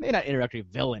 maybe not introductory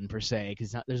villain per se,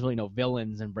 because there's really no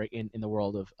villains in the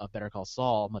world of Better Call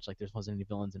Saul, much like there wasn't any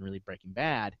villains in really Breaking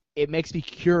Bad. It makes me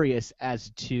curious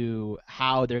as to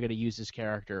how they're going to use this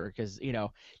character, because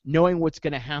knowing what's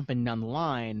going to happen down the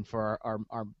line for our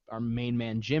main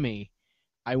man Jimmy,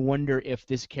 I wonder if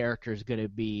this character is going to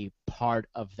be part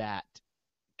of that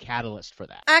catalyst for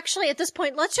that. Actually, at this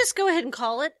point, let's just go ahead and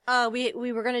call it.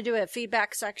 We were going to do a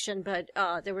feedback section, but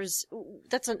that's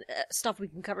stuff we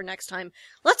can cover next time.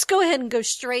 Let's go ahead and go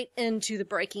straight into the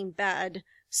Breaking Bad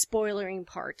spoilering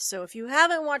part. So if you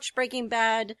haven't watched Breaking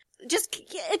Bad,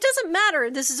 it doesn't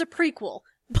matter. This is a prequel,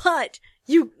 but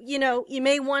you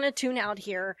may want to tune out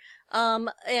here.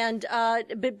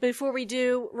 But before we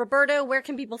do, Roberto, where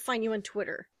can people find you on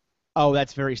Twitter? Oh,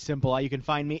 that's very simple. You can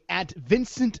find me at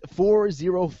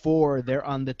Vincent404 there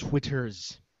on the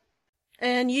Twitters.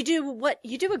 And you do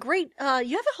a great,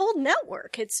 you have a whole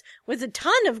network. It's with a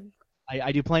ton of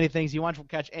I do plenty of things. You want to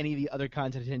catch any of the other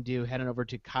content I can do, head on over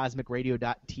to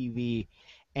cosmicradio.tv,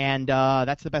 and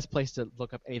that's the best place to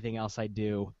look up anything else I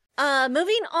do.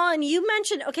 Moving on, you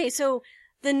mentioned, okay, so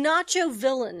the Nacho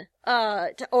villain,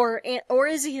 or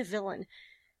is he a villain?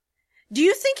 Do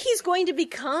you think he's going to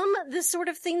become this sort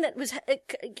of thing that was,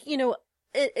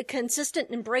 consistent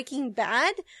in Breaking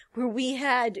Bad, where we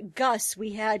had Gus, we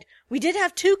did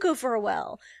have Tuco for a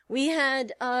while, we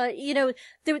had,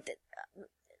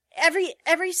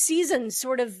 every season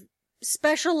sort of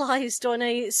specialized on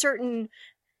a certain,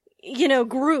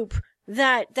 group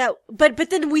but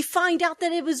then we find out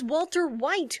that it was Walter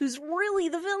White who's really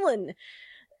the villain.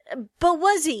 But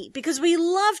was he? Because we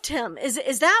loved him.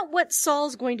 Is that what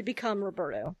Saul's going to become,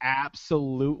 Roberto?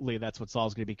 Absolutely, that's what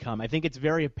Saul's going to become. I think it's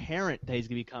very apparent that he's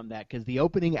going to become that, because the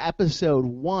opening episode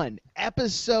one,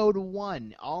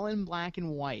 all in black and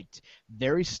white,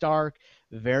 very stark,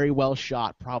 very well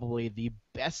shot, probably the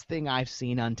best thing I've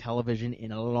seen on television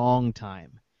in a long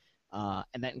time.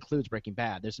 And that includes Breaking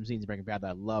Bad. There's some scenes in Breaking Bad that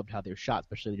I loved how they were shot,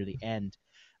 especially near the end.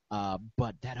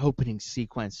 But that opening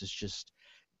sequence is just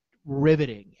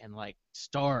riveting and like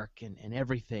stark and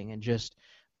everything, and just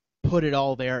put it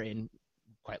all there in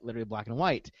quite literally black and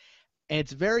white. And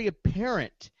it's very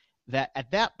apparent that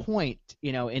at that point,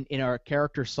 in our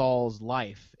character Saul's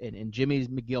life, in Jimmy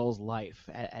McGill's life,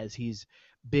 as he's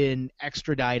been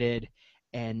extradited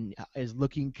and is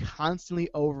looking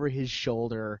constantly over his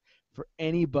shoulder for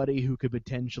anybody who could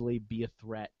potentially be a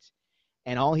threat.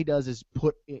 And all he does is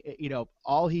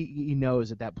all he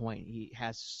knows at that point, he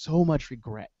has so much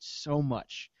regret, so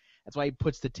much. That's why he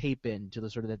puts the tape in to the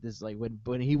sort of that this, like,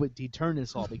 when he turned to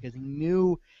Saul, because he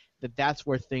knew that that's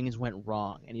where things went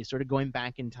wrong. And he's sort of going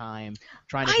back in time,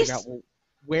 trying to figure out, well,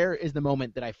 where is the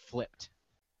moment that I flipped?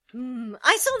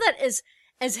 I saw that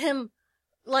as him,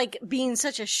 like, being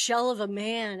such a shell of a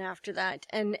man after that.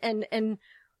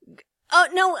 Oh,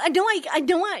 no,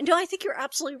 I think you're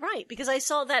absolutely right, because I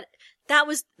saw that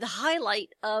was the highlight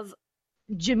of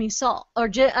Jimmy Saul,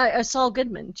 or Saul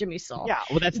Goodman, Jimmy Saul. Yeah,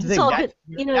 well, that's the thing.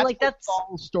 That's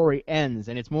Saul's story ends,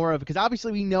 and it's more of, because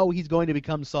obviously we know he's going to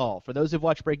become Saul. For those who've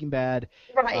watched Breaking Bad,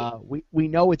 right. We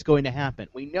know it's going to happen.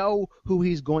 We know who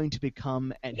he's going to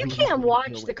become, and you can't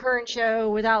watch the current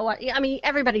show without watching. I mean,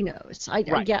 everybody knows.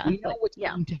 Right. Yeah, we know what's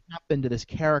going to happen to this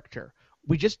character.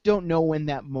 We just don't know when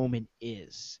that moment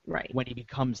is, right? When he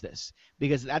becomes this,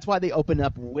 because that's why they open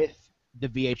up with the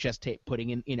VHS tape, putting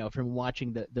in, from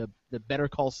watching the Better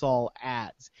Call Saul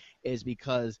ads, is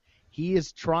because he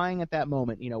is trying at that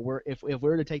moment, if we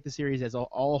were to take the series as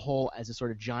all whole, as a sort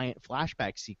of giant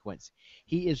flashback sequence,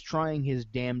 he is trying his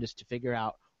damnedest to figure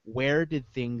out, where did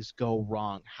things go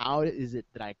wrong? How is it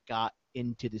that I got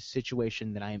into the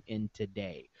situation that I am in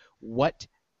today? What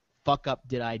fuck up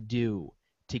did I do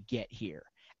to get here?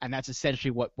 And that's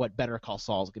essentially what Better Call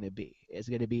Saul is going to be. It's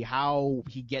going to be how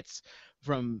he gets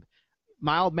from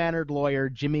mild-mannered lawyer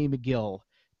Jimmy McGill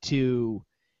to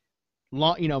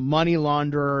money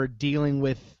launderer dealing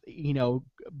with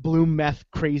blue meth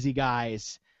crazy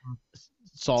guys,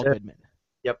 Saul Goodman.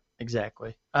 Yep,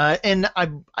 exactly. And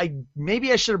I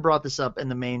maybe I should have brought this up in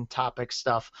the main topic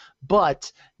stuff,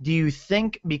 but do you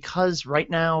think, because right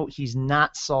now he's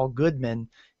not Saul Goodman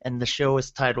and the show is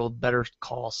titled Better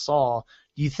Call Saul,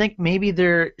 do you think maybe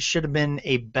there should have been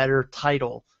a better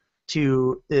title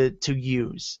to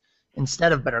use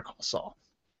instead of Better Call Saul?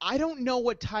 I don't know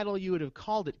what title you would have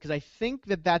called it, because I think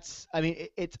that's. I mean,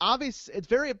 it's obvious. It's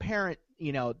very apparent,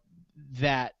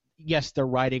 that yes, they're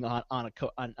writing on a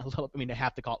little. I mean, they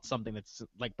have to call it something that's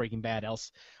like Breaking Bad.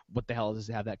 Else, what the hell does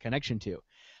it have that connection to?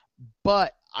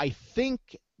 But I think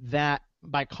that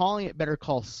by calling it Better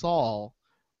Call Saul,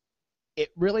 it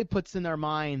really puts in their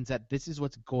minds that this is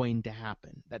what's going to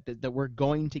happen. That we're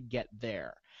going to get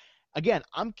there. Again,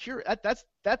 I'm curious.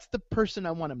 That's the person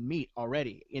I want to meet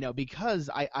already. Because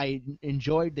I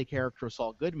enjoyed the character of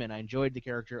Saul Goodman. I enjoyed the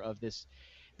character of this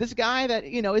guy that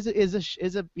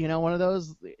is a one of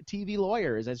those TV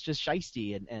lawyers that's just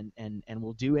shisty and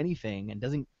will do anything and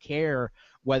doesn't care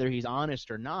whether he's honest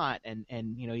or not. And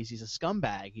he's a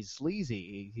scumbag. He's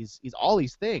sleazy. He's all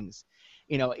these things.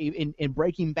 In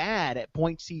Breaking Bad, at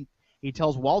points he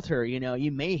tells Walter,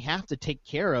 you may have to take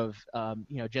care of,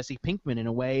 Jesse Pinkman in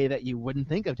a way that you wouldn't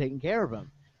think of taking care of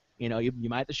him. You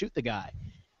might have to shoot the guy.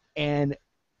 And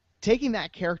taking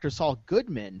that character, Saul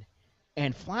Goodman,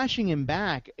 and flashing him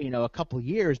back, a couple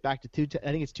years back to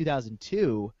I think it's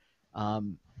 2002.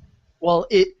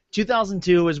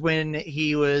 2002 was when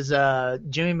he was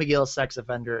Jimmy McGill's sex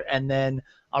offender, and then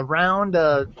around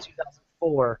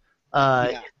 2004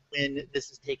 when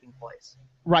this is taking place.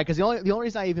 Right, because the only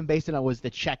reason I even based it on was the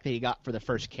check that he got for the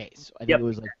first case. I think it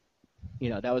was like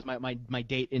That was my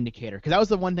date indicator, because that was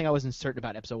the one thing I wasn't certain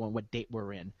about episode 1, what date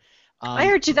we're in. I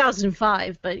heard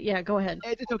 2005, but yeah, go ahead.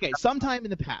 It's okay. Sometime in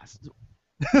the past.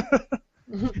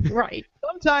 Right.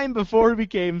 Sometime before he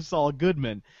became Saul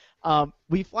Goodman.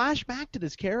 We flash back to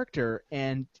this character,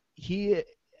 and he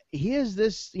is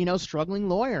this, struggling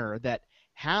lawyer that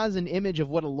has an image of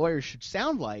what a lawyer should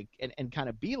sound like and kind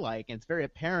of be like, and it's very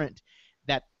apparent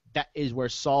that is where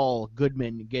Saul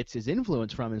Goodman gets his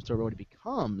influence from and sort of what he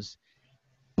becomes.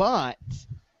 But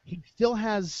he still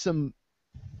has some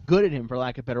good in him, for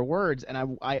lack of better words, and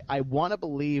I want to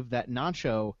believe that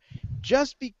Nacho,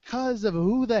 just because of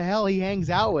who the hell he hangs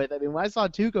out with. I mean, when I saw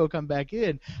Tuco come back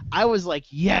in, I was like,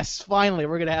 yes, finally,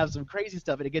 we're gonna have some crazy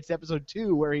stuff. And it gets to episode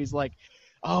 2 where he's like,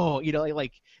 oh,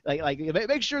 like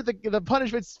make sure the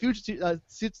punishment fits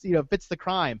the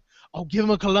crime. Oh, give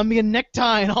him a Colombian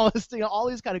necktie and all this thing, all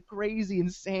these kind of crazy,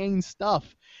 insane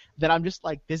stuff that I'm just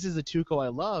like, this is a Tuco I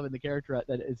love, and the character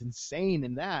that is insane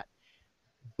in that.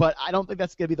 But I don't think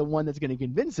that's going to be the one that's going to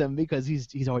convince him, because he's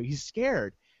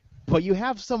scared. But you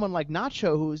have someone like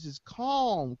Nacho, who's this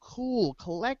calm, cool,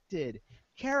 collected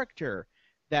character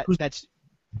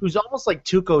who's almost like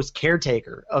Tuco's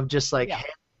caretaker of just like, yeah.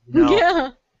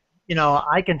 Hey,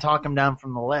 I can talk him down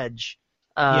from the ledge.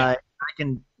 I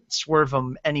can swerve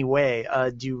him anyway.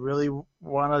 Do you really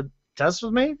want to test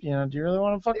with me? Do you really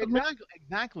want to fuck with me?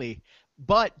 Exactly.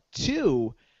 But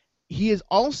 2, he is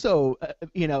also,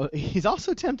 he's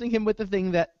also tempting him with the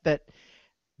thing that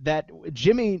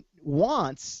Jimmy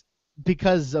wants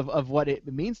because of what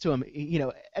it means to him.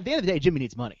 At the end of the day, Jimmy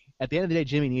needs money. At the end of the day,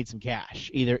 Jimmy needs some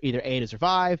cash, either A, to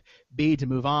survive, B, to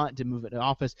move on, to move into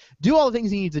office, do all the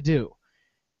things he needs to do.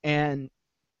 And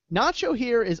Nacho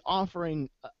here is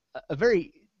offering a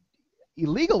very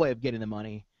illegal way of getting the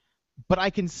money, but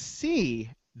I can see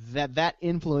that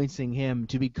influencing him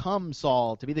to become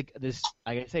Saul, to be this,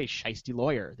 I say, shiesty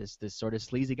lawyer, this sort of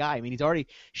sleazy guy. I mean, he's already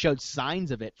showed signs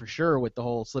of it for sure with the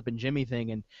whole Slip and Jimmy thing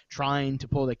and trying to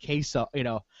pull the case,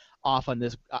 off on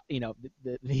this,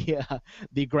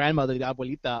 the grandmother, the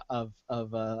abuelita of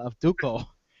Tuco,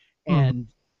 and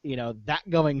that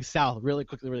going south really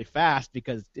quickly, really fast,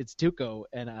 because it's Tuco,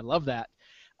 and I love that.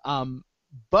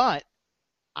 But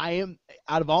I am,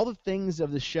 out of all the things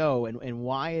of the show and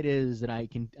why it is that I'm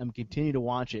continue to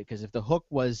watch it, because if the hook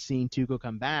was seeing Tuco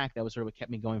come back, that was sort of what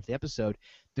kept me going for the episode.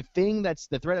 The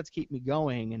thread that's keep me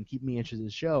going and keep me interested in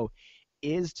the show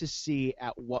is to see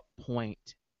at what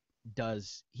point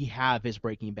does he have his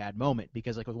Breaking Bad moment,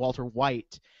 because like with Walter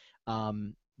White,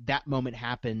 that moment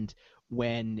happened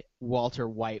when Walter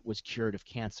White was cured of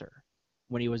cancer,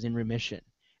 when he was in remission,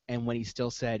 and when he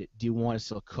still said, "Do you want to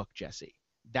still cook, Jesse?"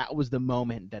 That was the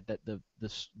moment that the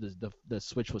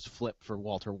switch was flipped for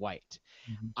Walter White.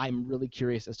 Mm-hmm. I'm really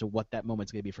curious as to what that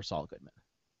moment's going to be for Saul Goodman.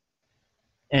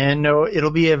 And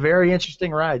it'll be a very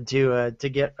interesting ride to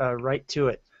get right to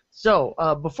it. So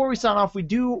before we sign off, we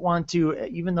do want to,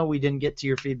 even though we didn't get to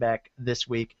your feedback this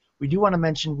week, we do want to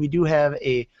mention we do have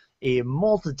a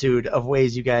multitude of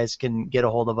ways you guys can get a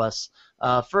hold of us.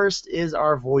 First is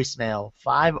our voicemail.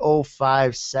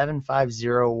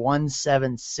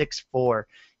 505-750-1764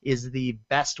 is the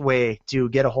best way to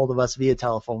get a hold of us via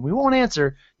telephone. We won't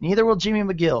answer, neither will Jimmy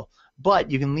McGill, but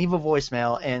you can leave a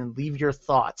voicemail and leave your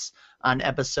thoughts on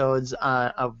episodes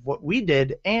of what we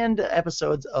did and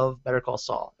episodes of Better Call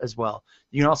Saul as well.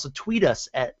 You can also tweet us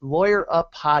at Lawyer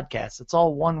Up Podcast. It's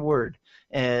all one word,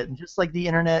 just like the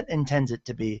internet intends it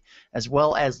to be, as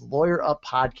well as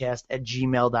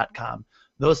lawyeruppodcast@gmail.com.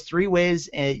 Those 3 ways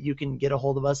you can get a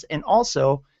hold of us, and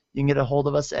also you can get a hold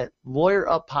of us at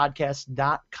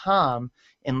lawyeruppodcast.com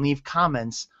and leave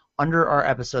comments under our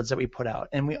episodes that we put out.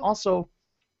 And we also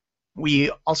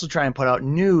try and put out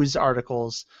news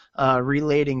articles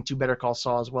relating to Better Call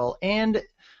Saul as well. And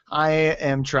I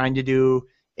am trying to do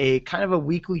a kind of a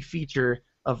weekly feature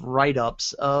of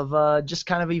write-ups of just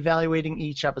kind of evaluating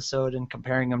each episode and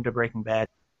comparing them to Breaking Bad.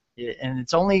 And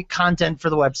it's only content for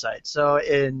the website, so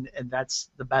and that's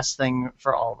the best thing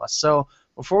for all of us. So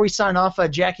before we sign off,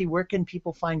 Jackie, where can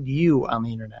people find you on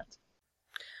the internet?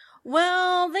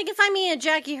 Well, they can find me at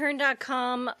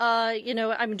JackieHearn.com. I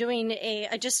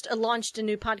just launched a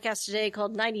new podcast today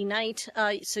called Nighty Night.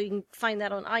 So you can find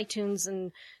that on iTunes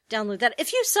and download that.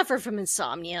 If you suffer from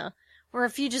insomnia, or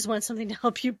if you just want something to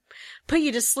help you put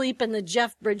you to sleep and the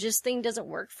Jeff Bridges thing doesn't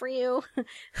work for you,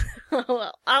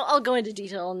 well, I'll go into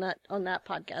detail on that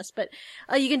podcast, but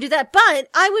you can do that. But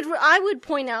I would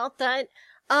point out that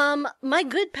my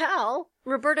good pal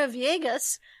Roberto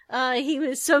Villegas, he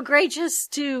was so gracious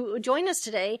to join us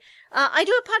today. I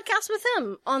do a podcast with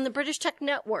him on the British Tech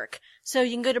Network. So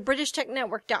you can go to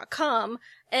BritishTechNetwork.com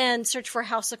and search for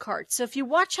House of Cards. So if you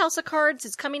watch House of Cards,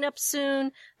 it's coming up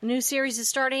soon. The new series is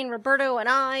starting. Roberto and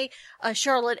I,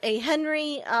 Charlotte A.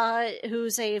 Henry,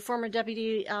 who's a former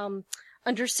deputy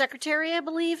undersecretary, I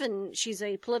believe, and she's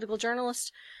a political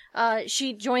journalist.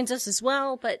 She joins us as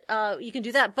well, but you can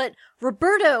do that. But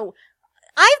Roberto,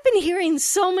 I've been hearing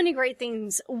so many great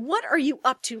things. What are you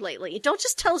up to lately? Don't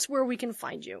just tell us where we can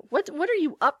find you. What are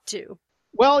you up to?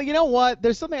 Well, you know what?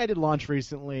 There's something I did launch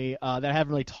recently that I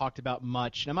haven't really talked about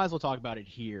much, and I might as well talk about it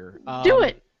here. Do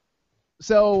it.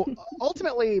 So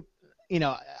ultimately, you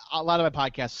know, a lot of my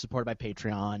podcasts are supported by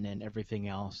Patreon and everything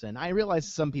else, and I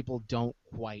realize some people don't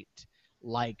quite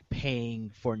like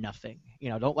paying for nothing. You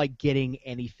know, don't like getting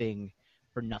anything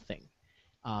for nothing.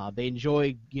 They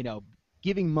enjoy, you know,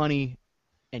 giving money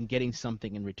and getting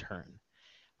something in return.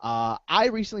 I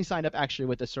recently signed up actually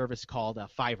with a service called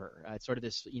Fiverr. It's sort of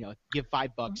this, you know, give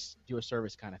 $5, do a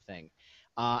service kind of thing.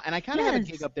 And I kind of have a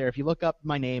gig up there. If you look up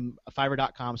my name,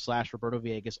 fiverr.com/Roberto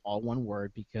Villegas, all one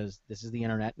word, because this is the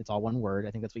internet. It's all one word.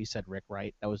 I think that's what you said, Rick,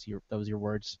 right? That was your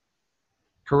words?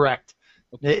 Correct.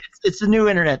 Okay. It's the new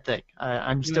internet thing.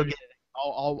 I'm still getting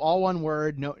all one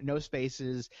word, no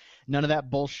spaces, none of that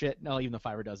bullshit. No, even the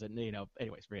Fiverr does it. You know,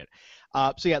 anyways, forget it.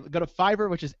 So yeah, go to Fiverr,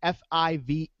 which is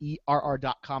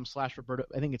fiverr.com/Roberto.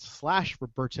 I think it's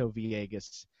 /Roberto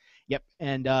Villegas. Yep,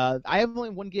 and I have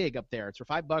only one gig up there. It's for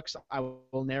 $5. I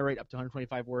will narrate up to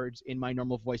 125 words in my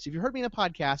normal voice. If you've heard me in a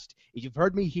podcast, if you've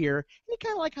heard me here, and you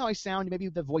kind of like how I sound, maybe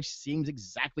the voice seems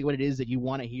exactly what it is that you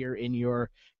want to hear in your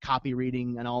copy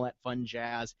reading and all that fun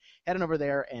jazz, head on over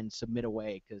there and submit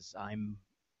away, because I'm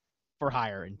for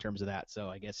hire in terms of that. So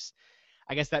I guess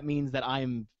that means that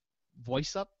I'm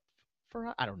voice up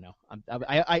for, I don't know.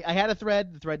 I had a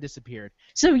thread. The thread disappeared.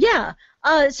 So yeah,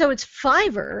 so it's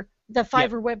Fiverr, the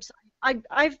Fiverr website.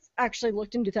 I've actually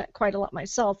looked into that quite a lot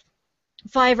myself.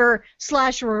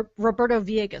 Fiverr/Roberto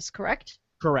Villegas, correct?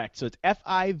 Correct. So it's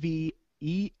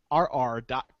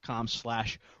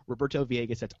fiverr.com/Roberto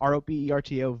Villegas. That's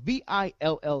ROBERTO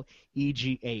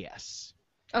VILLEGAS.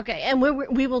 Okay, and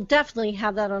we will definitely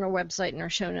have that on our website and our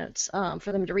show notes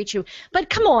for them to reach you.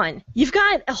 But come on, you've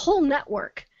got a whole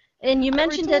network. And you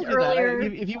mentioned it earlier.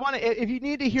 If you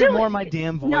need to hear more of my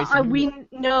damn voice.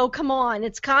 No, come on.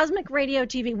 It's Cosmic Radio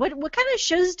TV. What kind of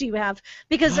shows do you have?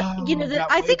 Because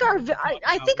I think our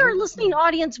listening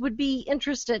audience would be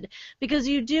interested, because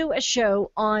you do a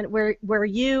show on where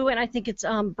you, and I think it's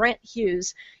Brent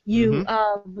Hughes, you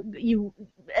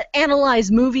analyze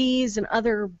movies and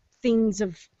other things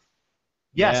of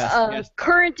yes.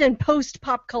 current and post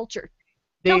pop culture.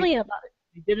 Tell me about it.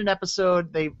 They did an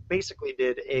episode. They basically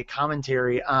did a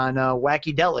commentary on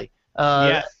Wacky Deli.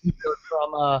 Yes.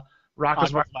 From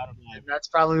Rocko's Modern Life. That's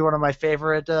probably one of my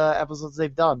favorite episodes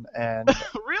they've done. And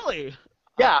really?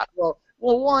 Yeah. Well,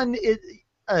 one,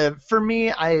 for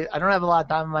me, I don't have a lot of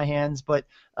time on my hands, but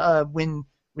when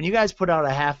you guys put out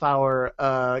a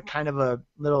half-hour kind of a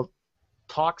little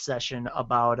talk session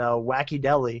about Wacky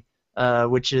Deli,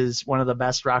 which is one of the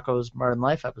best Rocko's Modern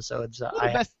Life episodes. One of the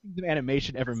best things of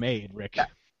animation ever made, Rick. Yeah.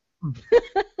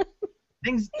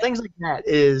 things like that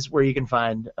is where you can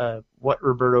find what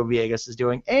Roberto Villegas is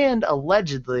doing. And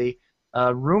allegedly,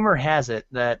 rumor has it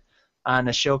that on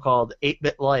a show called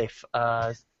 8-Bit Life,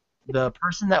 the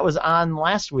person that was on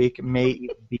last week may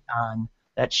even be on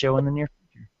that show in the near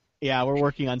future. Yeah, we're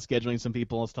working on scheduling some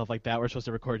people and stuff like that. We're supposed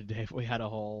to record today, but we had a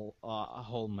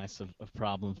whole mess of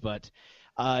problems. But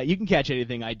you can catch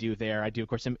anything I do there. I do, of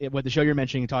course, what the show you're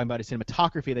mentioning, talking about is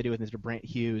cinematography that I do with Mr. Brent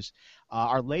Hughes.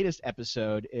 Our latest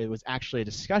episode, it was actually a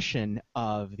discussion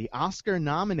of the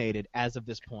Oscar-nominated, as of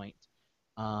this point,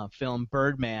 film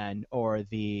Birdman, or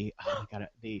the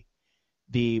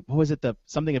what was it, the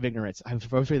Something of Ignorance. I'm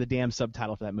supposed to read the damn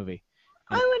subtitle for that movie.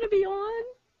 I want to be on.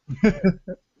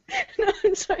 No,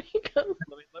 I'm sorry. Go.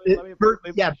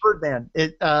 Birdman.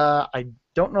 I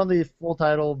don't know the full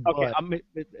title. Okay,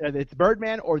 it's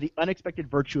Birdman, or The Unexpected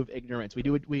Virtue of Ignorance. We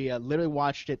literally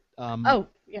watched it. I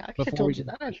told you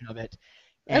that. Of it.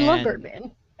 I love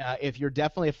Birdman. If you're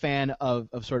definitely a fan of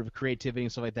sort of creativity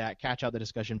and stuff like that, catch out the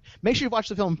discussion. Make sure you watch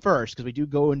the film first, because we do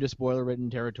go into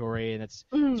spoiler-ridden territory, and it's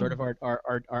sort of our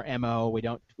MO. We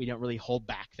don't really hold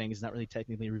back things. It's not really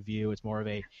technically review. It's more of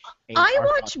a I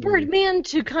watch Birdman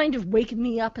to kind of wake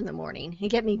me up in the morning and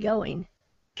get me going.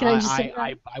 Can I just say that?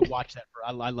 I watch that.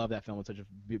 I love that film. It's such a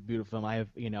beautiful film. I have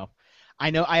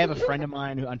a friend of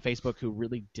mine on Facebook who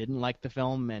really didn't like the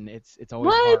film, and it's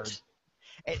always hard.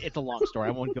 It's a long story.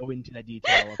 I won't go into that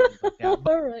detail. Like that.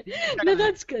 All right. No,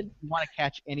 that's good. If you want to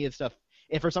catch any of the stuff,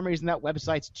 if for some reason that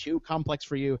website's too complex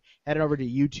for you, head on over to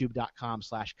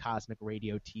youtube.com/Cosmic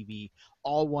Radio TV.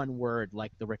 All one word,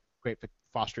 like the Rick Great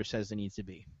Foster says it needs to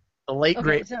be. The late Okay,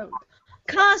 great. so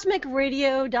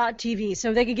cosmicradio.tv.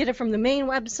 So they could get it from the main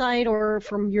website or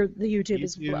from the YouTube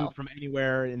as well. From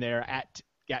anywhere in there at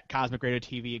Cosmic Radio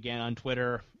TV again on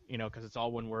Twitter, because it's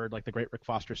all one word, like the great Rick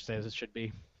Foster says it should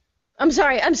be. I'm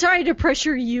sorry to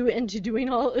pressure you into doing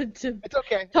it's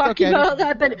okay. Talking about all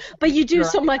that, but you do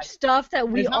so right. much stuff that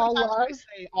we all love. I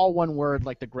say all one word,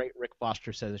 like the great Rick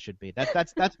Foster says it should be.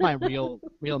 That's my real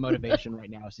motivation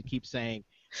right now, is to keep saying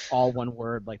all one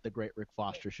word, like the great Rick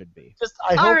Foster should be.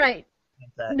 I hope all right.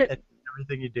 that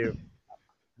everything you do.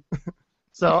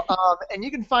 So, and you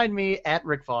can find me at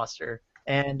Rick Foster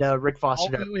and Rick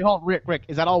Foster. Wait, hold, Rick,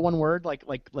 is that all one word, like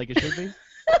it should be?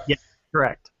 Yeah,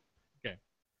 correct.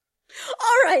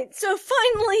 All right, so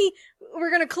finally, we're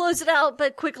going to close it out,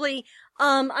 but quickly,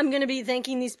 I'm going to be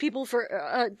thanking these people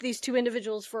for, these two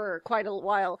individuals for quite a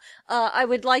while. I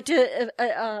would like to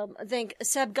thank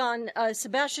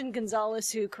Sebastian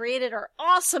Gonzalez, who created our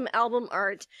awesome album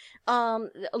art, our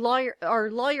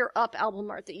Lawyer Up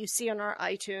album art that you see on our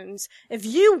iTunes. If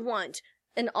you want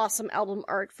an awesome album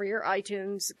art for your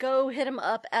iTunes, go hit him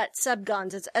up at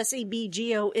Sebgonz, it's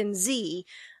SEBGONZ,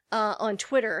 on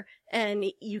Twitter, and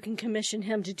you can commission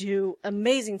him to do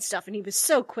amazing stuff. And he was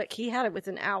so quick. He had it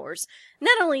within hours.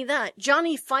 Not only that,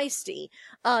 Johnny Feisty,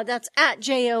 that's at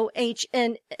JOHNNYFIESTY,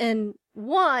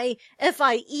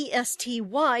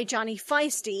 Johnny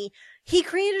Feisty. He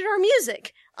created our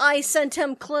music. I sent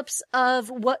him clips of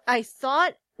what I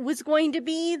thought was going to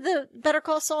be the Better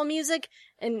Call Saul music,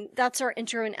 and that's our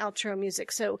intro and outro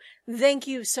music. So thank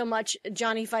you so much,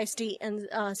 Johnny Feisty and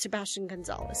Sebastian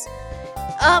Gonzalez.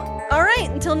 All right,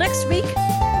 until next week,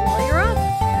 Lawyer Up.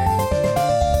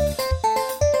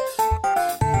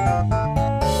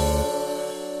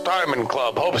 Diamond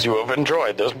Club hopes you have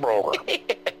enjoyed this program.